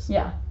different place.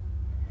 Yeah.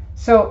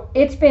 So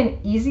it's been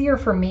easier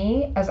for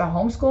me as a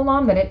homeschool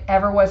mom than it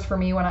ever was for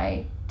me when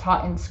I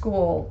taught in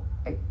school.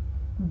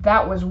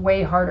 That was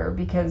way harder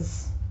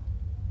because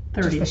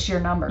 30. Just the sheer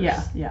numbers.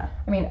 Yeah.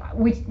 I mean,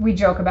 we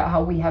joke about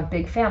how we have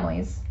big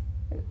families.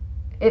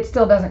 It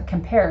still doesn't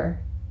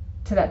compare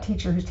to that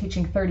teacher who's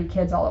teaching 30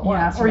 kids all at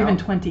once. Or even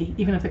 20.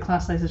 Even if the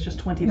class size is just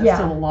 20, that's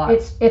still a lot.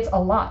 It's a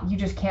lot. You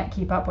just can't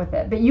keep up with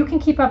it. But you can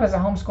keep up as a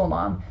homeschool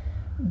mom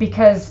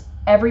because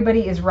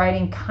everybody is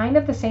writing kind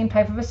of the same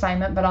type of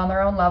assignment but on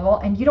their own level,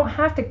 and you don't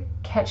have to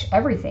catch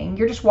everything.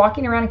 You're just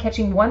walking around and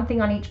catching one thing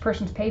on each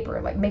person's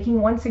paper, like making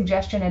one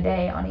suggestion a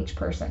day on each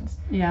person's.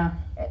 Yeah.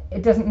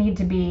 It doesn't need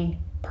to be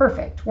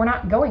perfect. We're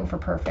not going for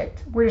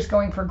perfect. We're just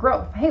going for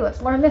growth. Hey,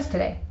 let's learn this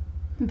today.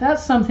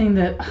 That's something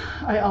that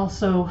I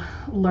also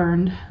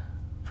learned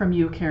from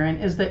you, Karen,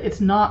 is that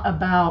it's not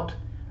about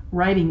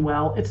writing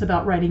well. It's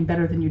about writing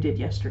better than you did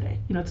yesterday.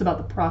 It's about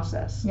the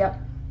process. Yep.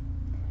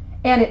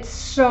 And it's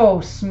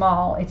so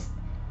small.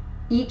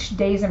 Each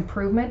day's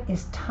improvement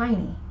is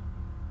tiny.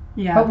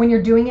 Yeah. But when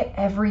you're doing it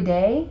every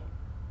day,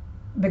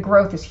 the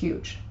growth is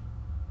huge.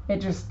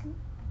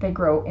 They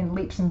grow in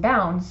leaps and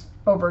bounds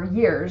over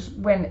years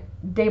when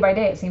day by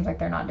day it seems like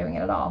they're not doing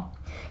it at all.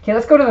 Okay,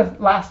 let's go to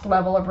the last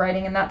level of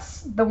writing, and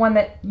that's the one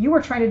that you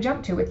were trying to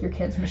jump to with your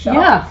kids, Michelle.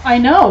 Yeah, I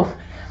know.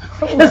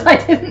 Because I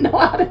didn't know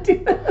how to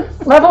do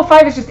this. Level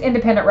 5 is just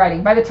independent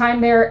writing. By the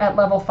time they're at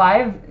level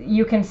 5,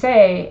 you can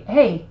say,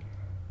 hey,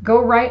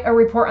 go write a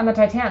report on the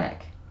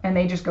Titanic, and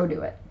they just go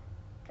do it.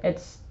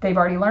 They've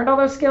already learned all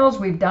those skills.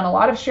 We've done a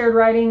lot of shared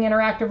writing,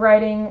 interactive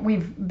writing.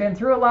 We've been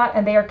through a lot,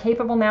 and they are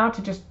capable now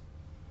to just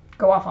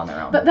go off on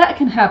their own. But that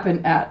can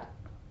happen at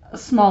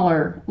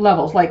smaller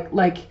levels.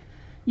 Like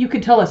you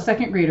could tell a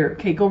second grader,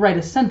 okay, go write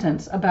a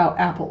sentence about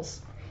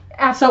apples.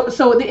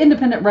 So the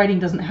independent writing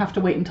doesn't have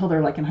to wait until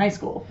they're like in high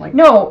school.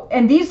 No,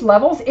 and these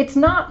levels, it's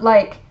not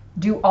like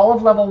do all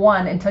of level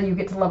 1 until you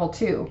get to level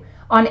 2.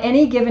 On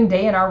any given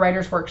day in our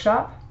writer's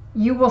workshop,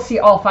 you will see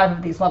all 5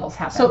 of these levels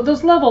happen. So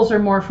those levels are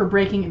more for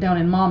breaking it down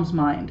in mom's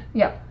mind.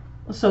 Yeah.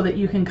 So that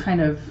you can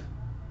kind of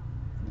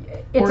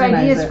it's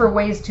ideas for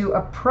ways to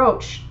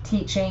approach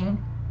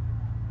teaching.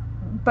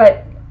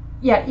 But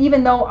yeah,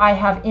 even though I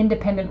have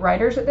independent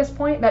writers at this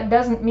point, that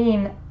doesn't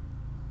mean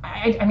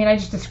I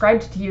just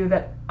described to you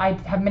that I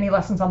have many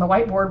lessons on the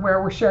whiteboard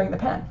where we're sharing the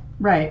pen.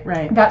 Right.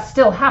 That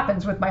still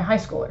happens with my high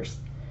schoolers.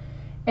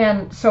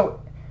 And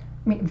so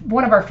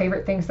one of our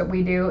favorite things that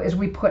we do is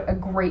we put a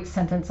great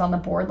sentence on the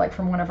board, like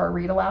from one of our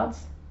read alouds.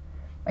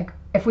 Like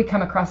if we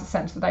come across a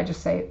sentence that I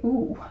just say,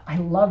 ooh, I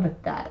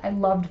loved that. I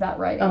loved that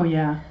writing. Oh,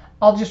 yeah.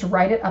 I'll just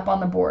write it up on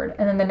the board.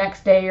 And then the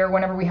next day or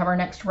whenever we have our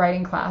next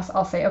writing class,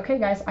 I'll say, okay,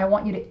 guys, I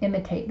want you to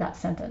imitate that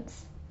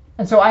sentence.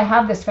 And so I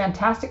have this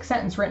fantastic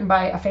sentence written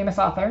by a famous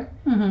author,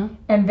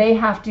 and they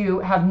have to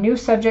have new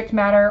subject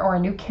matter or a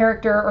new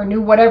character or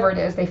new whatever it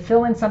is. They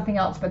fill in something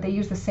else, but they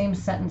use the same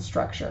sentence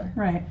structure.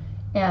 Right.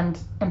 And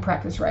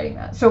practice writing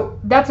that. So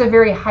that's a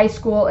very high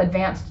school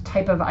advanced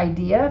type of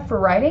idea for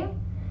writing.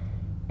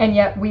 And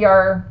yet we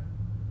are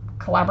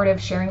collaborative,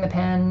 sharing the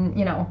pen,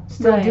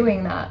 still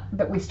doing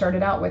that we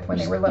started out with when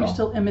they were little. You're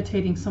still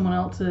imitating someone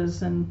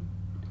else's and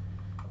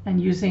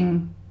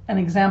using an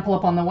example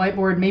up on the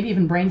whiteboard, maybe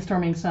even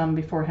brainstorming some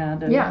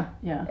beforehand.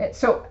 Yeah.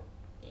 So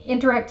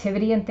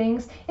interactivity and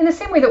things, in the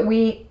same way that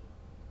we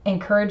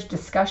encourage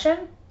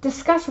discussion,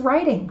 discuss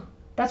writing.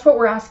 That's what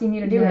we're asking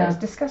you to do is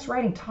discuss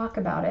writing, talk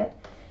about it,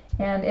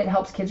 and it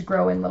helps kids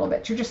grow in little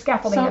bits. You're just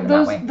scaffolding them in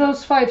that way.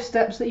 Those 5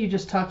 steps that you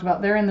just talked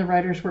about, they're in the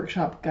Writer's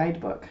Workshop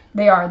guidebook.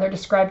 They are. They're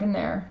described in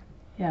there.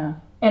 Yeah.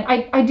 And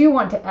I do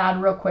want to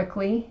add real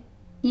quickly,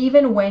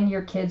 even when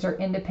your kids are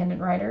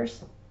independent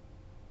writers,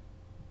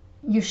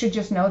 you should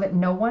just know that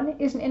no one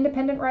is an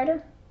independent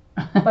writer.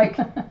 Like,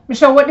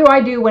 Michelle, what do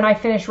I do when I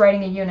finish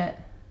writing a unit?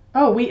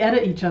 Oh, we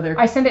edit each other.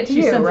 I send it to She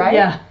you, sends it- right?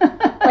 yeah.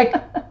 Like,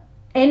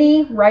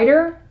 any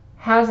writer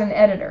has an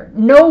editor.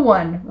 No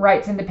one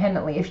writes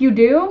independently. If you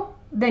do,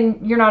 then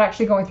you're not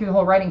actually going through the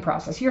whole writing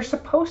process. You're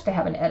supposed to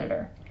have an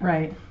editor.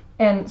 Right.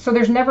 And so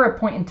there's never a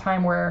point in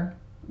time where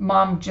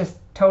mom just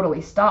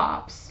totally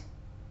stops.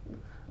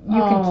 You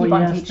can keep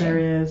on teaching.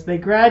 There is. They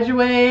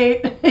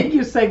graduate,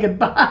 you say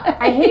goodbye.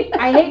 I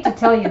hate to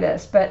tell you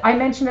this, but I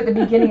mentioned at the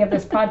beginning of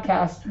this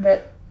podcast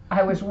that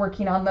I was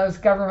working on those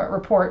government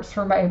reports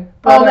for my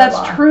brother-in-law. Oh,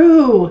 that's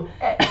true.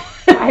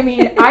 I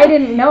mean, I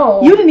didn't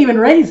know. You didn't even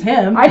raise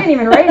him. I didn't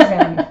even raise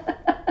him.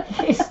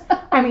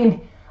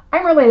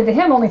 I'm related to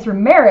him only through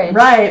marriage.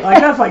 Right, like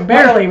that's like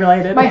barely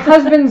related. My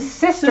husband's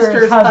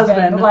sister's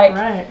husband. Like,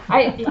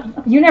 right.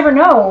 You never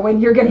know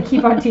when you're going to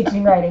keep on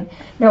teaching writing.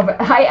 No, but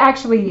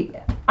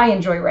I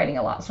enjoy writing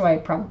a lot, so I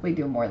probably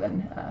do more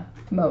than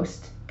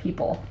most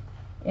people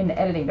in the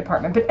editing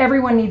department. But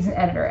everyone needs an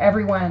editor.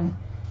 Everyone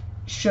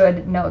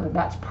should know that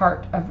that's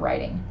part of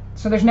writing.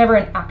 So there's never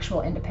an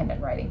actual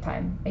independent writing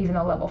time, even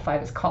though level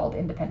 5 is called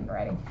independent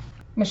writing.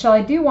 Michelle,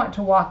 I do want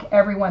to walk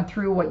everyone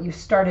through what you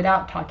started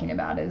out talking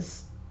about,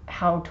 is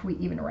how do we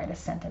even write a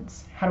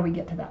sentence? How do we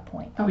get to that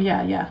point? Oh,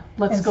 yeah.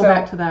 Let's go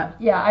back to that.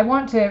 Yeah, I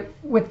want to,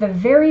 with the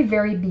very,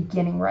 very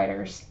beginning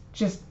writers,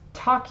 just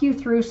talk you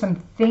through some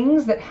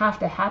things that have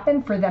to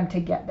happen for them to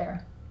get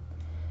there.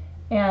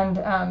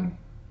 And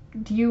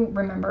do you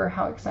remember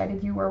how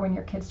excited you were when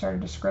your kids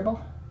started to scribble?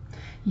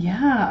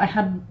 Yeah, I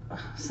had,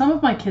 some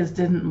of my kids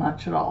didn't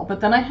much at all, but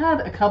then I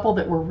had a couple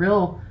that were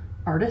real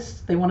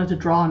artists. They wanted to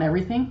draw on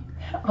everything.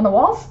 On the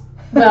walls?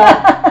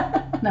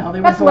 Well, no, they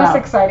weren't allowed. That's less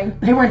exciting.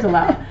 They weren't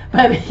allowed.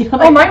 But,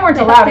 mine weren't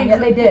allowed, and yet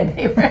they did.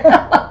 They weren't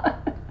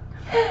allowed.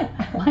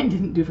 Mine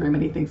didn't do very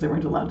many things they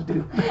weren't allowed to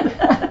do.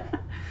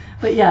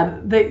 But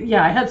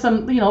yeah, I had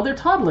some, they're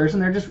toddlers,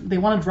 and they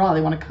want to draw,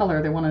 they want to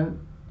color, they want to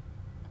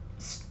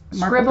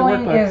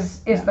Scribbling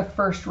is the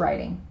first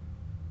writing.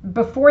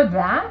 Before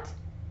that,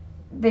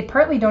 they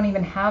partly don't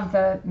even have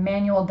the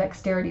manual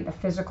dexterity, the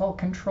physical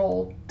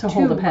control to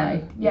hold a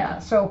pen. Write. Yeah,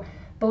 so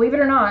believe it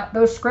or not,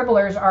 those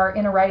scribblers are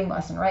in a writing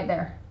lesson right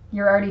there.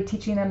 You're already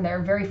teaching them their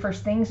very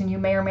first things, and you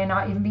may or may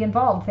not even be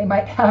involved. They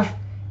might have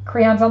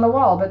crayons on the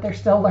wall, but they're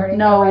still learning.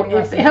 No,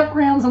 if they have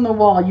crayons on the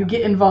wall, you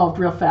get involved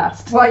real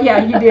fast. Well,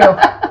 yeah, you do.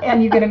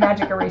 And you get a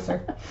magic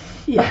eraser.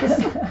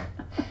 Yes.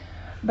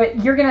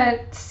 But you're going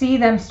to see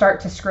them start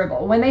to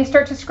scribble. When they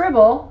start to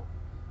scribble,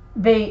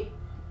 they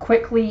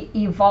quickly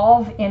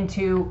evolve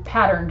into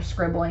patterned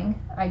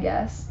scribbling, I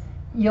guess.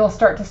 You'll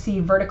start to see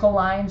vertical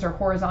lines or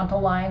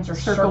horizontal lines or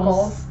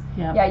circles.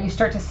 Yeah, you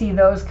start to see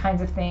those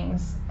kinds of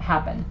things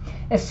happen.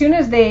 As soon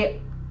as they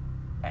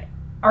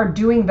are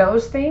doing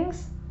those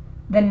things,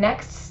 the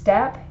next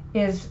step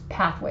is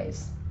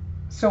pathways.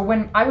 So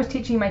when I was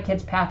teaching my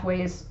kids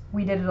pathways,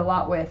 we did it a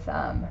lot with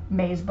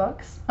maze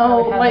books.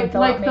 Oh, like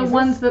the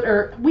ones that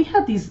are, we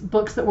had these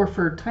books that were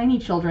for tiny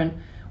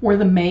children where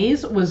the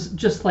maze was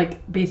just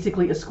like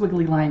basically a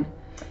squiggly line.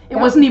 It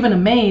wasn't even a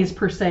maze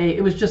per se,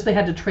 it was just they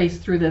had to trace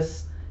through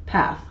this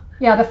path.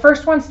 Yeah, the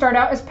first ones start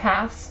out as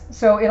paths.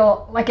 So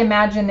it'll, like,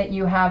 imagine that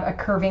you have a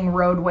curving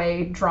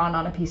roadway drawn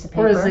on a piece of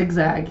paper. Or a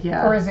zigzag,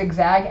 yeah. Or a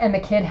zigzag, and the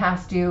kid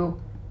has to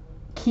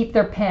keep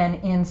their pen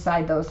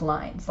inside those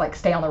lines, like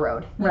stay on the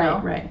road.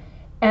 Right.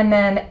 And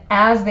then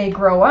as they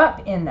grow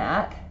up in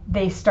that,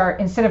 they start,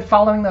 instead of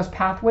following those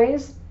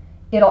pathways,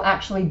 it'll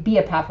actually be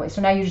a pathway.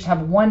 So now you just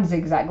have one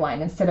zigzag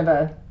line instead of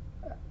a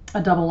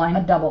double line.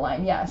 A double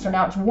line, yeah. So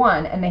now it's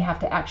one, and they have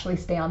to actually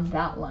stay on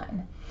that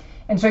line.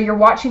 And so you're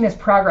watching this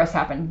progress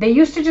happen. They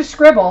used to just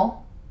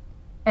scribble,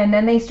 and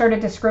then they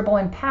started to scribble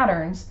in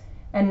patterns,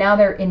 and now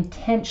they're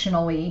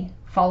intentionally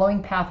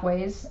following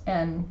pathways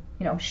and,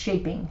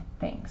 shaping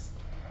things.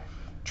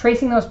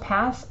 Tracing those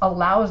paths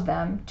allows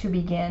them to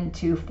begin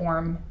to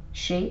form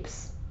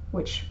shapes,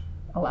 which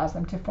allows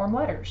them to form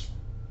letters.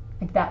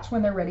 Like, that's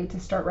when they're ready to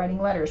start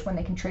writing letters. When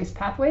they can trace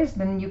pathways,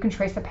 then you can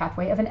trace the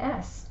pathway of an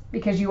S,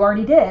 because you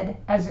already did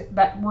as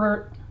that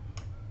road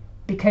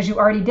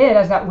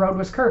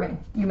was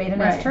curving. You made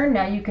an S turn,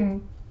 now you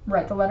can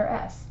write the letter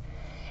S.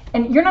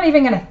 And you're not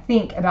even going to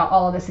think about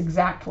all of this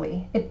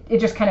exactly. It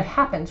just kind of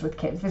happens with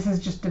kids. This is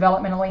just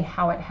developmentally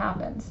how it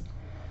happens.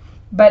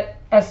 But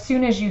as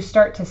soon as you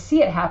start to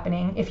see it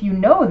happening, if you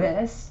know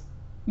this,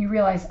 you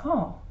realize,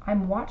 oh,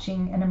 I'm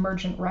watching an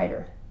emergent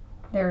writer.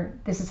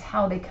 This is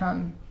how they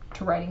come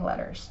to writing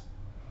letters.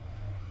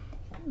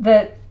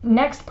 The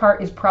next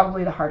part is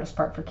probably the hardest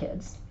part for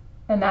kids.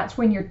 And that's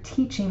when you're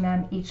teaching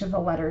them each of the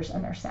letters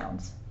and their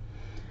sounds.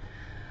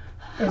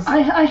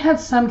 I had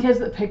some kids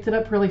that picked it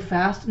up really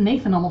fast.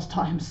 Nathan almost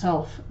taught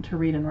himself to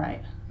read and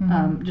write,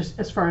 just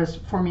as far as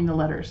forming the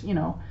letters,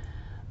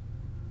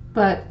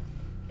 But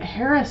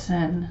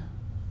Harrison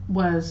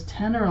was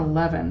 10 or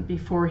 11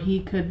 before he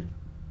could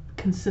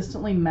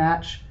consistently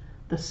match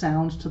the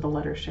sounds to the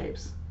letter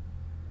shapes.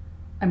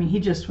 I mean, he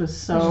just was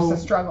so... It was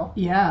just a struggle.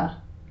 Yeah.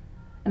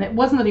 And it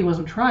wasn't that he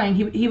wasn't trying.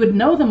 He would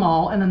know them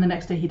all, and then the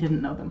next day he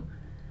didn't know them.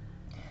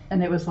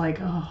 And it was like,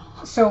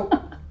 oh. So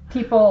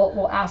People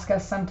will ask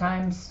us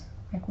sometimes,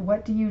 like,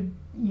 what do you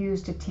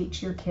use to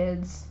teach your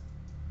kids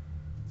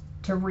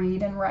to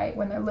read and write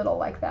when they're little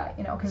like that?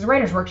 You know, because the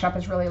Writer's Workshop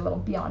is really a little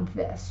beyond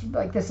this.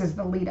 Like, this is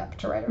the lead up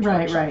to Writer's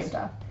Workshop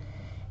stuff.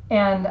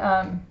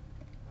 And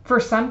for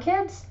some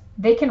kids,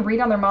 they can read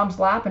on their mom's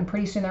lap, and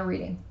pretty soon they're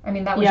reading. I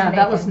mean, that was Nathan.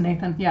 That was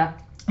Nathan. Yeah.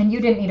 And you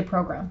didn't need a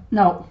program.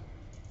 No.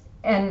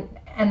 And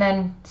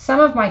then some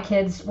of my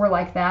kids were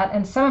like that,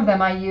 and some of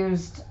them I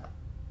used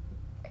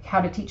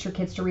How to Teach Your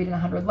Kids to Read in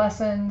 100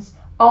 Lessons.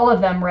 All of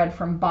them read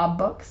from Bob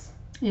books.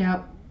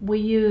 Yeah, we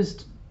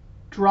used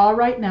Draw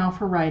Right Now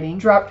for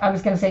writing. I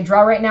was going to say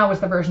Draw Right Now was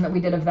the version that we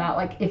did of that.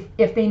 Like,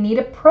 if they need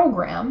a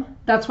program.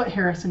 That's what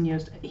Harrison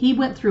used. He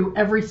went through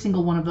every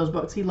single one of those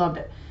books. He loved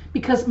it.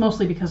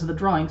 Mostly because of the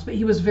drawings, but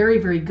he was very,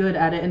 very good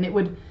at it, and it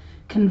would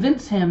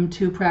convince him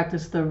to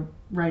practice the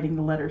writing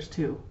the letters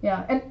too.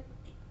 Yeah, and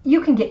you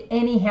can get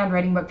any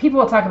handwriting book. People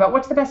will talk about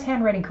what's the best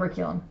handwriting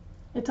curriculum.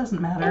 It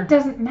doesn't matter. It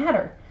doesn't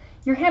matter.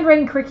 Your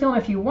handwriting curriculum,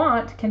 if you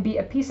want, can be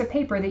a piece of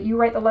paper that you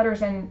write the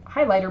letters in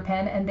highlighter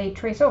pen and they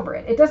trace over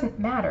it. It doesn't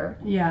matter.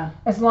 Yeah.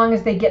 As long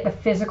as they get the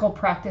physical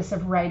practice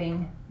of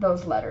writing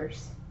those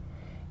letters.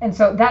 And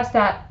so that's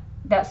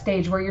that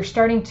stage where you're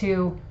starting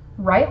to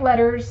write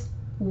letters,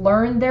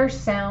 learn their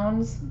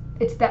sounds.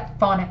 It's that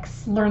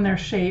phonics. Learn their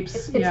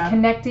shapes. It's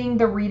connecting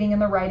the reading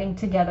and the writing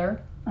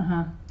together.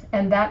 Uh-huh.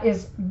 And that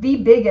is the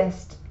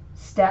biggest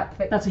step.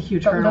 That's a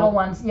huge hurdle. Little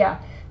ones, yeah.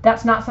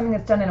 That's not something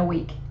that's done in a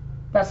week.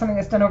 That's something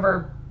that's done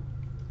over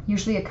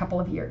usually a couple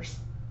of years.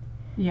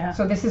 Yeah.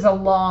 So this is a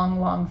long,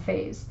 long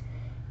phase.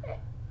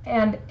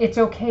 And it's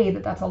okay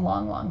that that's a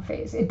long, long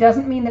phase. It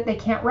doesn't mean that they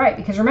can't write,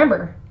 because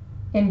remember,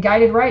 in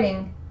guided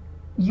writing,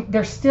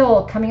 they're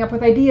still coming up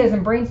with ideas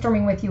and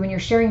brainstorming with you, and you're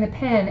sharing the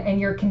pen, and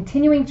you're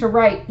continuing to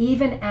write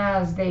even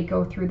as they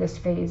go through this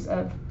phase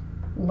of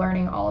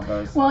learning all of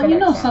those. Well, you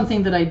know,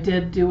 something that I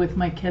did do with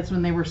my kids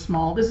when they were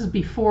small, this is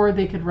before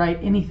they could write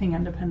anything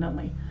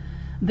independently.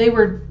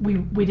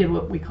 We did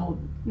what we called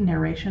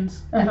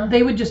narrations. Uh-huh. And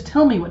they would just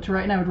tell me what to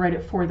write, and I would write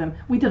it for them.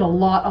 We did a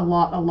lot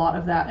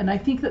of that. And I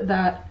think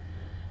that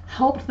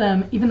helped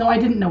them, even though I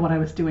didn't know what I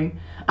was doing.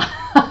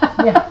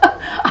 Yeah.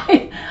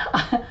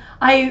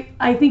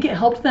 I think it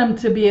helped them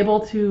to be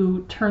able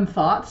to turn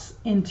thoughts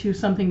into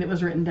something that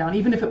was written down.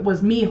 Even if it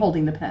was me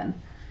holding the pen,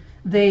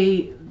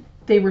 they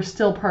were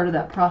still part of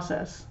that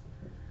process.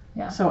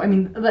 Yeah. So, I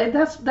mean,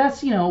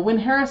 that's you know, when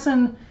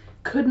Harrison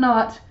could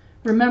not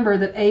remember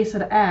that A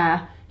said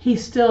ah, he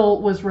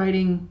still was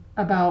writing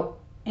about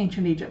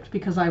ancient Egypt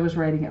because I was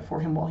writing it for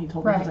him while he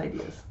told me his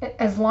ideas.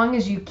 As long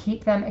as you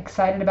keep them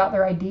excited about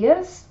their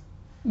ideas,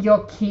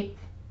 you'll keep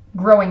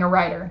growing a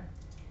writer.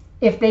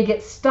 If they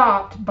get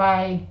stopped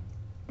by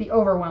the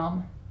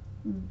overwhelm,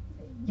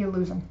 you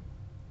lose them.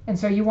 And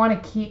so you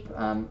want to keep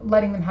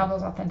letting them have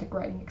those authentic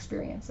writing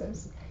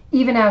experiences,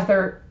 even as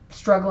they're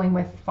struggling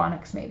with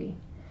phonics maybe.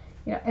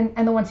 You know,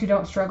 and the ones who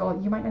don't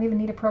struggle, you might not even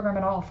need a program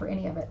at all for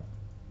any of it.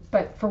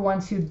 But for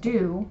ones who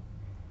do,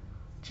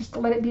 just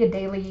let it be a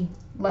daily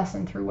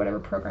lesson through whatever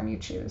program you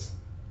choose.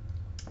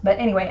 But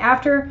anyway,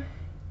 after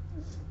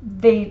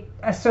they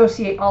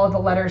associate all of the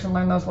letters and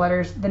learn those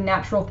letters, the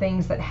natural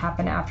things that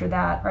happen after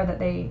that are that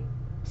they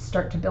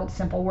start to build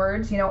simple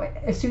words. You know,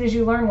 as soon as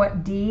you learn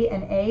what D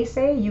and A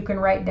say, you can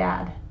write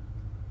dad.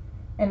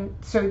 And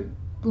so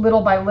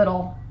little by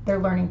little, they're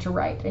learning to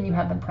write, and you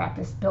have them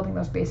practice building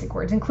those basic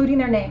words, including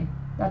their name.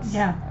 That's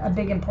a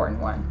big important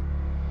one.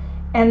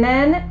 And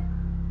then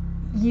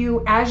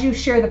as you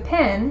share the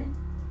pen,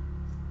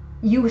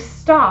 you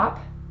stop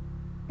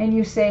and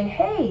you say,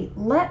 hey,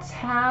 let's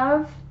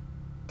have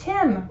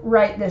Tim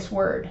write this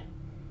word.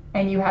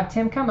 And you have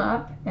Tim come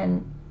up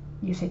and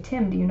you say,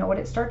 Tim, do you know what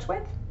it starts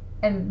with?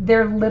 And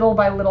they're little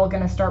by little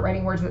going to start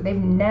writing words that they've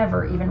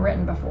never even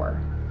written before.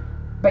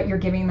 But you're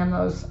giving them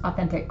those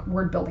authentic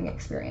word building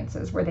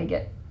experiences where they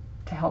get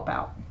to help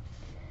out.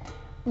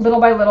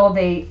 Little by little,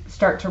 they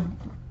start to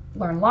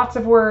learn lots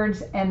of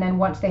words, and then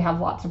once they have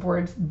lots of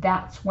words,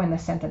 that's when the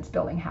sentence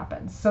building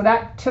happens. So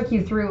that took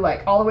you through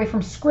like all the way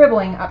from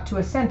scribbling up to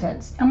a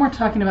sentence. And we're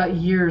talking about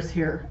years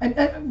here,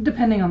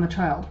 depending on the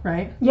child,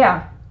 right?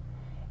 Yeah.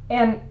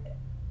 And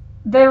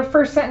their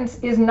first sentence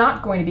is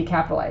not going to be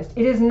capitalized.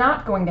 It is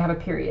not going to have a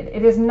period.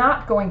 It is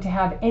not going to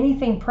have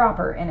anything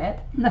proper in it.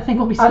 Nothing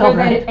will be spelled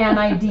right. Other than an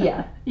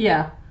idea.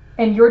 Yeah.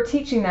 And you're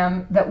teaching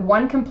them that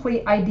one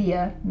complete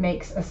idea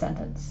makes a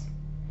sentence.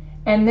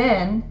 And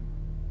then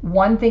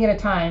one thing at a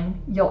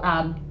time, you'll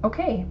add,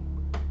 okay,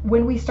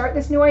 when we start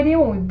this new idea,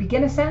 when we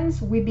begin a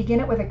sentence, we begin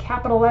it with a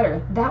capital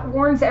letter. That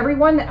warns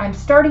everyone that I'm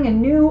starting a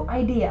new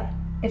idea.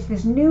 It's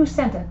this new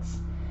sentence.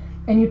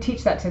 And you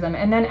teach that to them.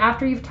 And then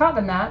after you've taught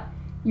them that,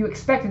 you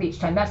expect it each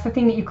time. That's the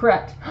thing that you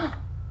correct.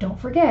 Don't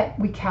forget,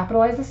 we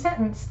capitalize the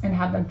sentence and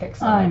have them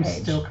fix on the page.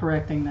 I'm still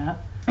correcting that.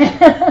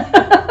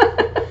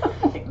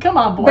 Come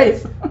on,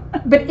 boys.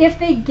 But if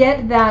they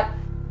get that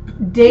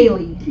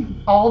daily,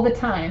 all the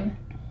time,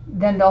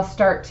 then they'll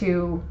start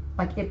to,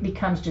 like, it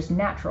becomes just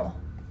natural.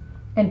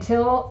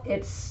 Until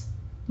it's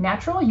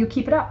natural, you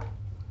keep it up.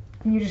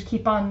 And you just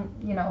keep on,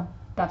 you know,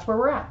 that's where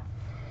we're at.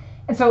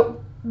 And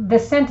so the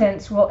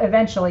sentence will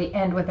eventually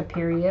end with a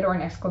period or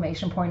an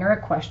exclamation point or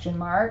a question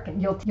mark.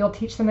 You'll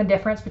teach them the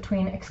difference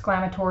between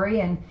exclamatory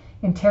and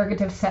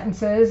interrogative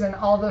sentences and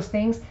all those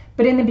things.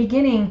 But in the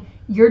beginning,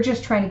 you're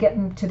just trying to get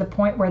them to the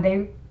point where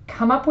they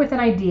come up with an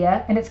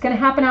idea, and it's going to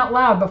happen out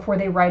loud before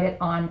they write it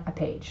on a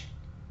page.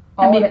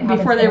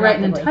 Before they write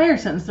an entire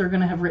sentence, they're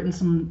going to have written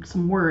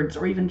some words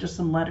or even just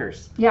some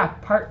letters. Yeah,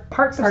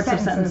 parts of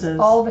sentences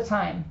all the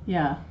time.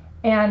 Yeah.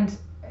 And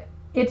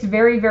it's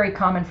very, very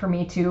common for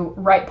me to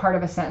write part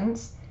of a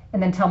sentence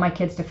and then tell my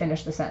kids to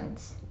finish the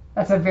sentence.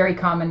 That's a very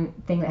common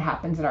thing that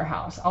happens at our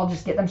house. I'll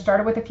just get them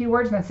started with a few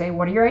words and then say,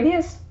 what are your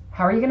ideas?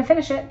 How are you going to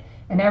finish it?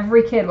 And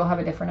every kid will have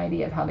a different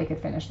idea of how they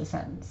could finish the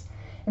sentence.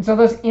 And so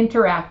those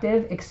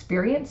interactive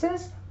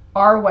experiences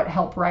are what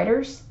help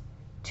writers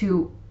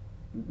to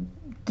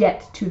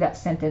get to that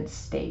sentence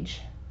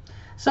stage.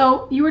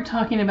 So you were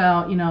talking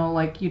about,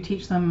 like you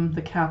teach them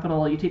the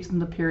capital, you teach them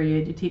the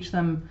period, you teach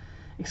them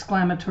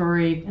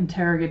exclamatory,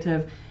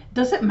 interrogative.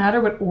 Does it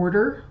matter what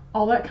order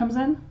all that comes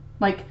in?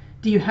 Like,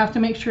 do you have to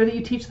make sure that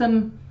you teach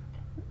them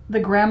the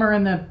grammar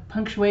and the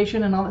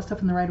punctuation and all that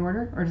stuff in the right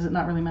order, or does it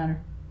not really matter?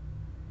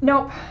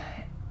 Nope.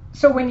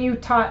 So when you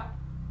taught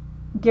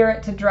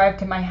Garrett to drive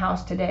to my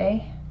house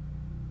today,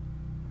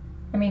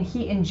 I mean,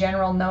 he in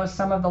general knows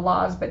some of the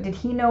laws, but did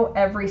he know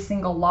every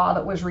single law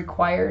that was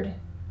required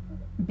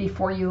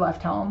before you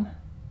left home?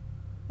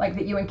 Like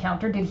that you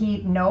encountered? Did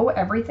he know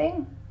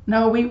everything?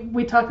 No,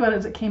 we talked about it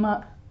as it came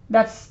up.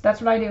 That's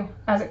what I do.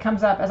 As it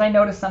comes up, as I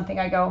notice something,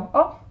 I go,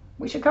 oh,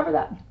 we should cover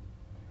that.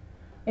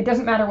 It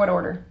doesn't matter what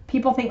order.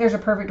 People think there's a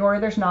perfect order.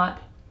 There's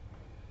not.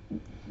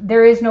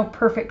 There is no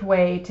perfect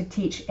way to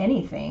teach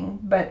anything,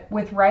 but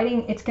with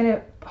writing, it's going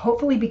to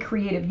hopefully be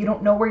creative. You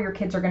don't know where your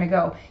kids are going to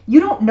go. You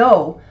don't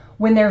know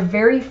when their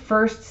very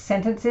first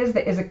sentences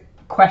that is a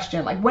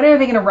question. Like, when are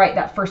they going to write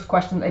that first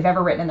question that they've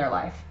ever written in their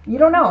life? You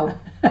don't know.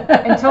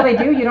 Until they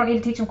do, you don't need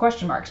to teach them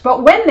question marks.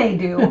 But when they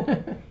do,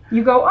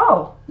 you go,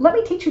 oh, let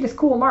me teach you this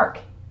cool mark.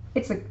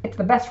 It's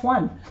the best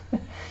one.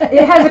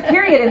 It has a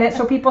period in it,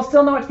 so people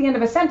still know it's the end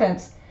of a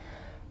sentence.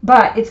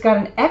 But it's got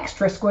an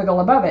extra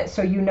squiggle above it,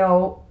 so you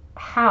know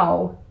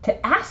how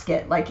to ask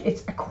it. Like,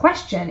 it's a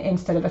question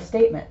instead of a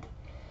statement.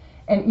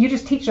 And you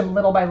just teach them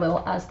little by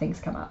little as things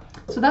come up.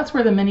 So that's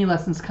where the mini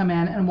lessons come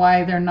in, and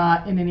why they're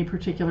not in any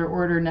particular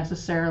order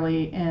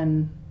necessarily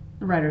in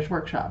the writer's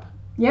workshop.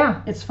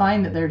 Yeah. It's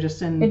fine that they're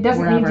just in It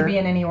doesn't wherever. need to be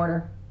in any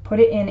order. Put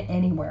it in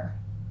anywhere.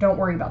 Don't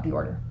worry about the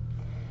order.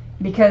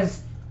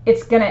 Because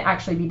it's going to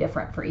actually be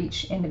different for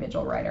each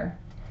individual writer.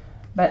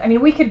 But, I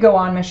mean, we could go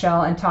on,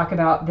 Michelle, and talk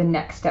about the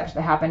next steps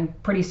that happen.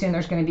 Pretty soon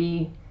there's going to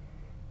be,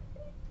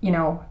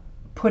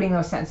 putting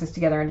those sentences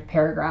together into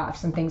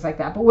paragraphs and things like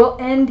that. But we'll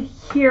end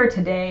here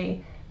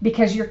today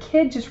because your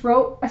kid just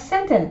wrote a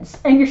sentence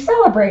and you're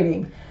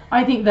celebrating.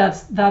 I think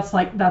that's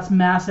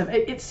massive.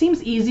 It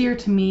seems easier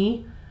to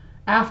me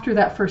after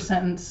that first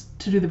sentence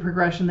to do the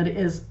progression that it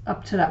is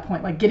up to that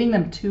point. Like getting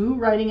them to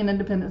writing an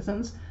independent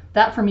sentence,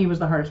 that for me was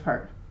the hardest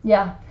part.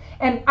 Yeah.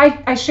 And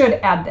I should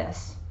add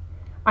this.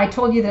 I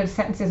told you that a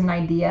sentence is an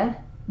idea.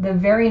 The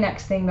very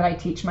next thing that I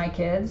teach my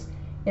kids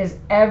is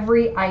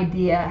every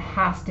idea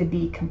has to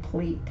be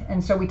complete.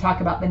 And so we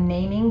talk about the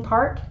naming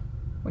part,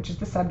 which is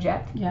the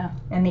subject,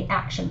 and the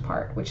action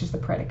part, which is the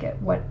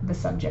predicate, what the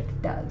subject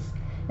does.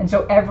 And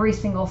so every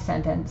single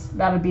sentence,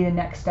 that would be the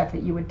next step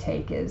that you would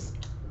take is,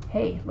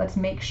 hey, let's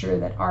make sure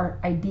that our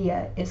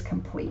idea is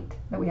complete,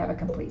 that we have a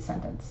complete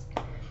sentence.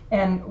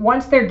 And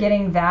once they're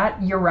getting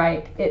that, you're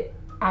right.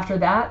 After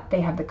that, they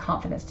have the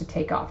confidence to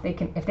take off.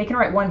 If they can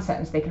write one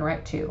sentence, they can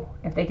write two.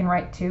 If they can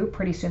write two,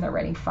 pretty soon they're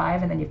writing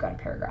 5, and then you've got a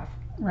paragraph.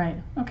 Right.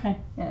 Okay.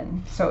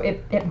 And so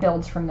it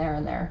builds from there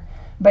and there.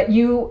 But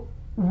you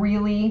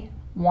really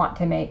want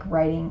to make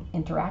writing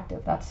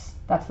interactive. That's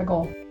the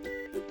goal.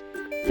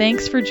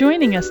 Thanks for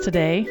joining us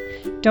today.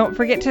 Don't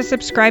forget to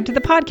subscribe to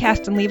the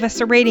podcast and leave us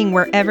a rating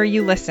wherever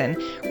you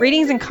listen.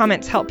 Ratings and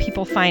comments help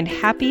people find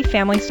happy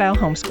family-style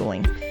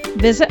homeschooling.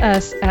 Visit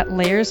us at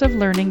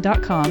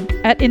layersoflearning.com,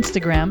 at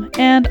Instagram,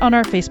 and on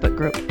our Facebook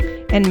group.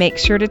 And make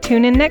sure to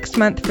tune in next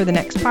month for the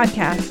next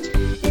podcast.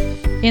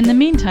 In the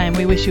meantime,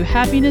 we wish you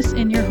happiness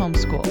in your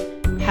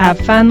homeschool. Have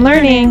fun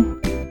learning!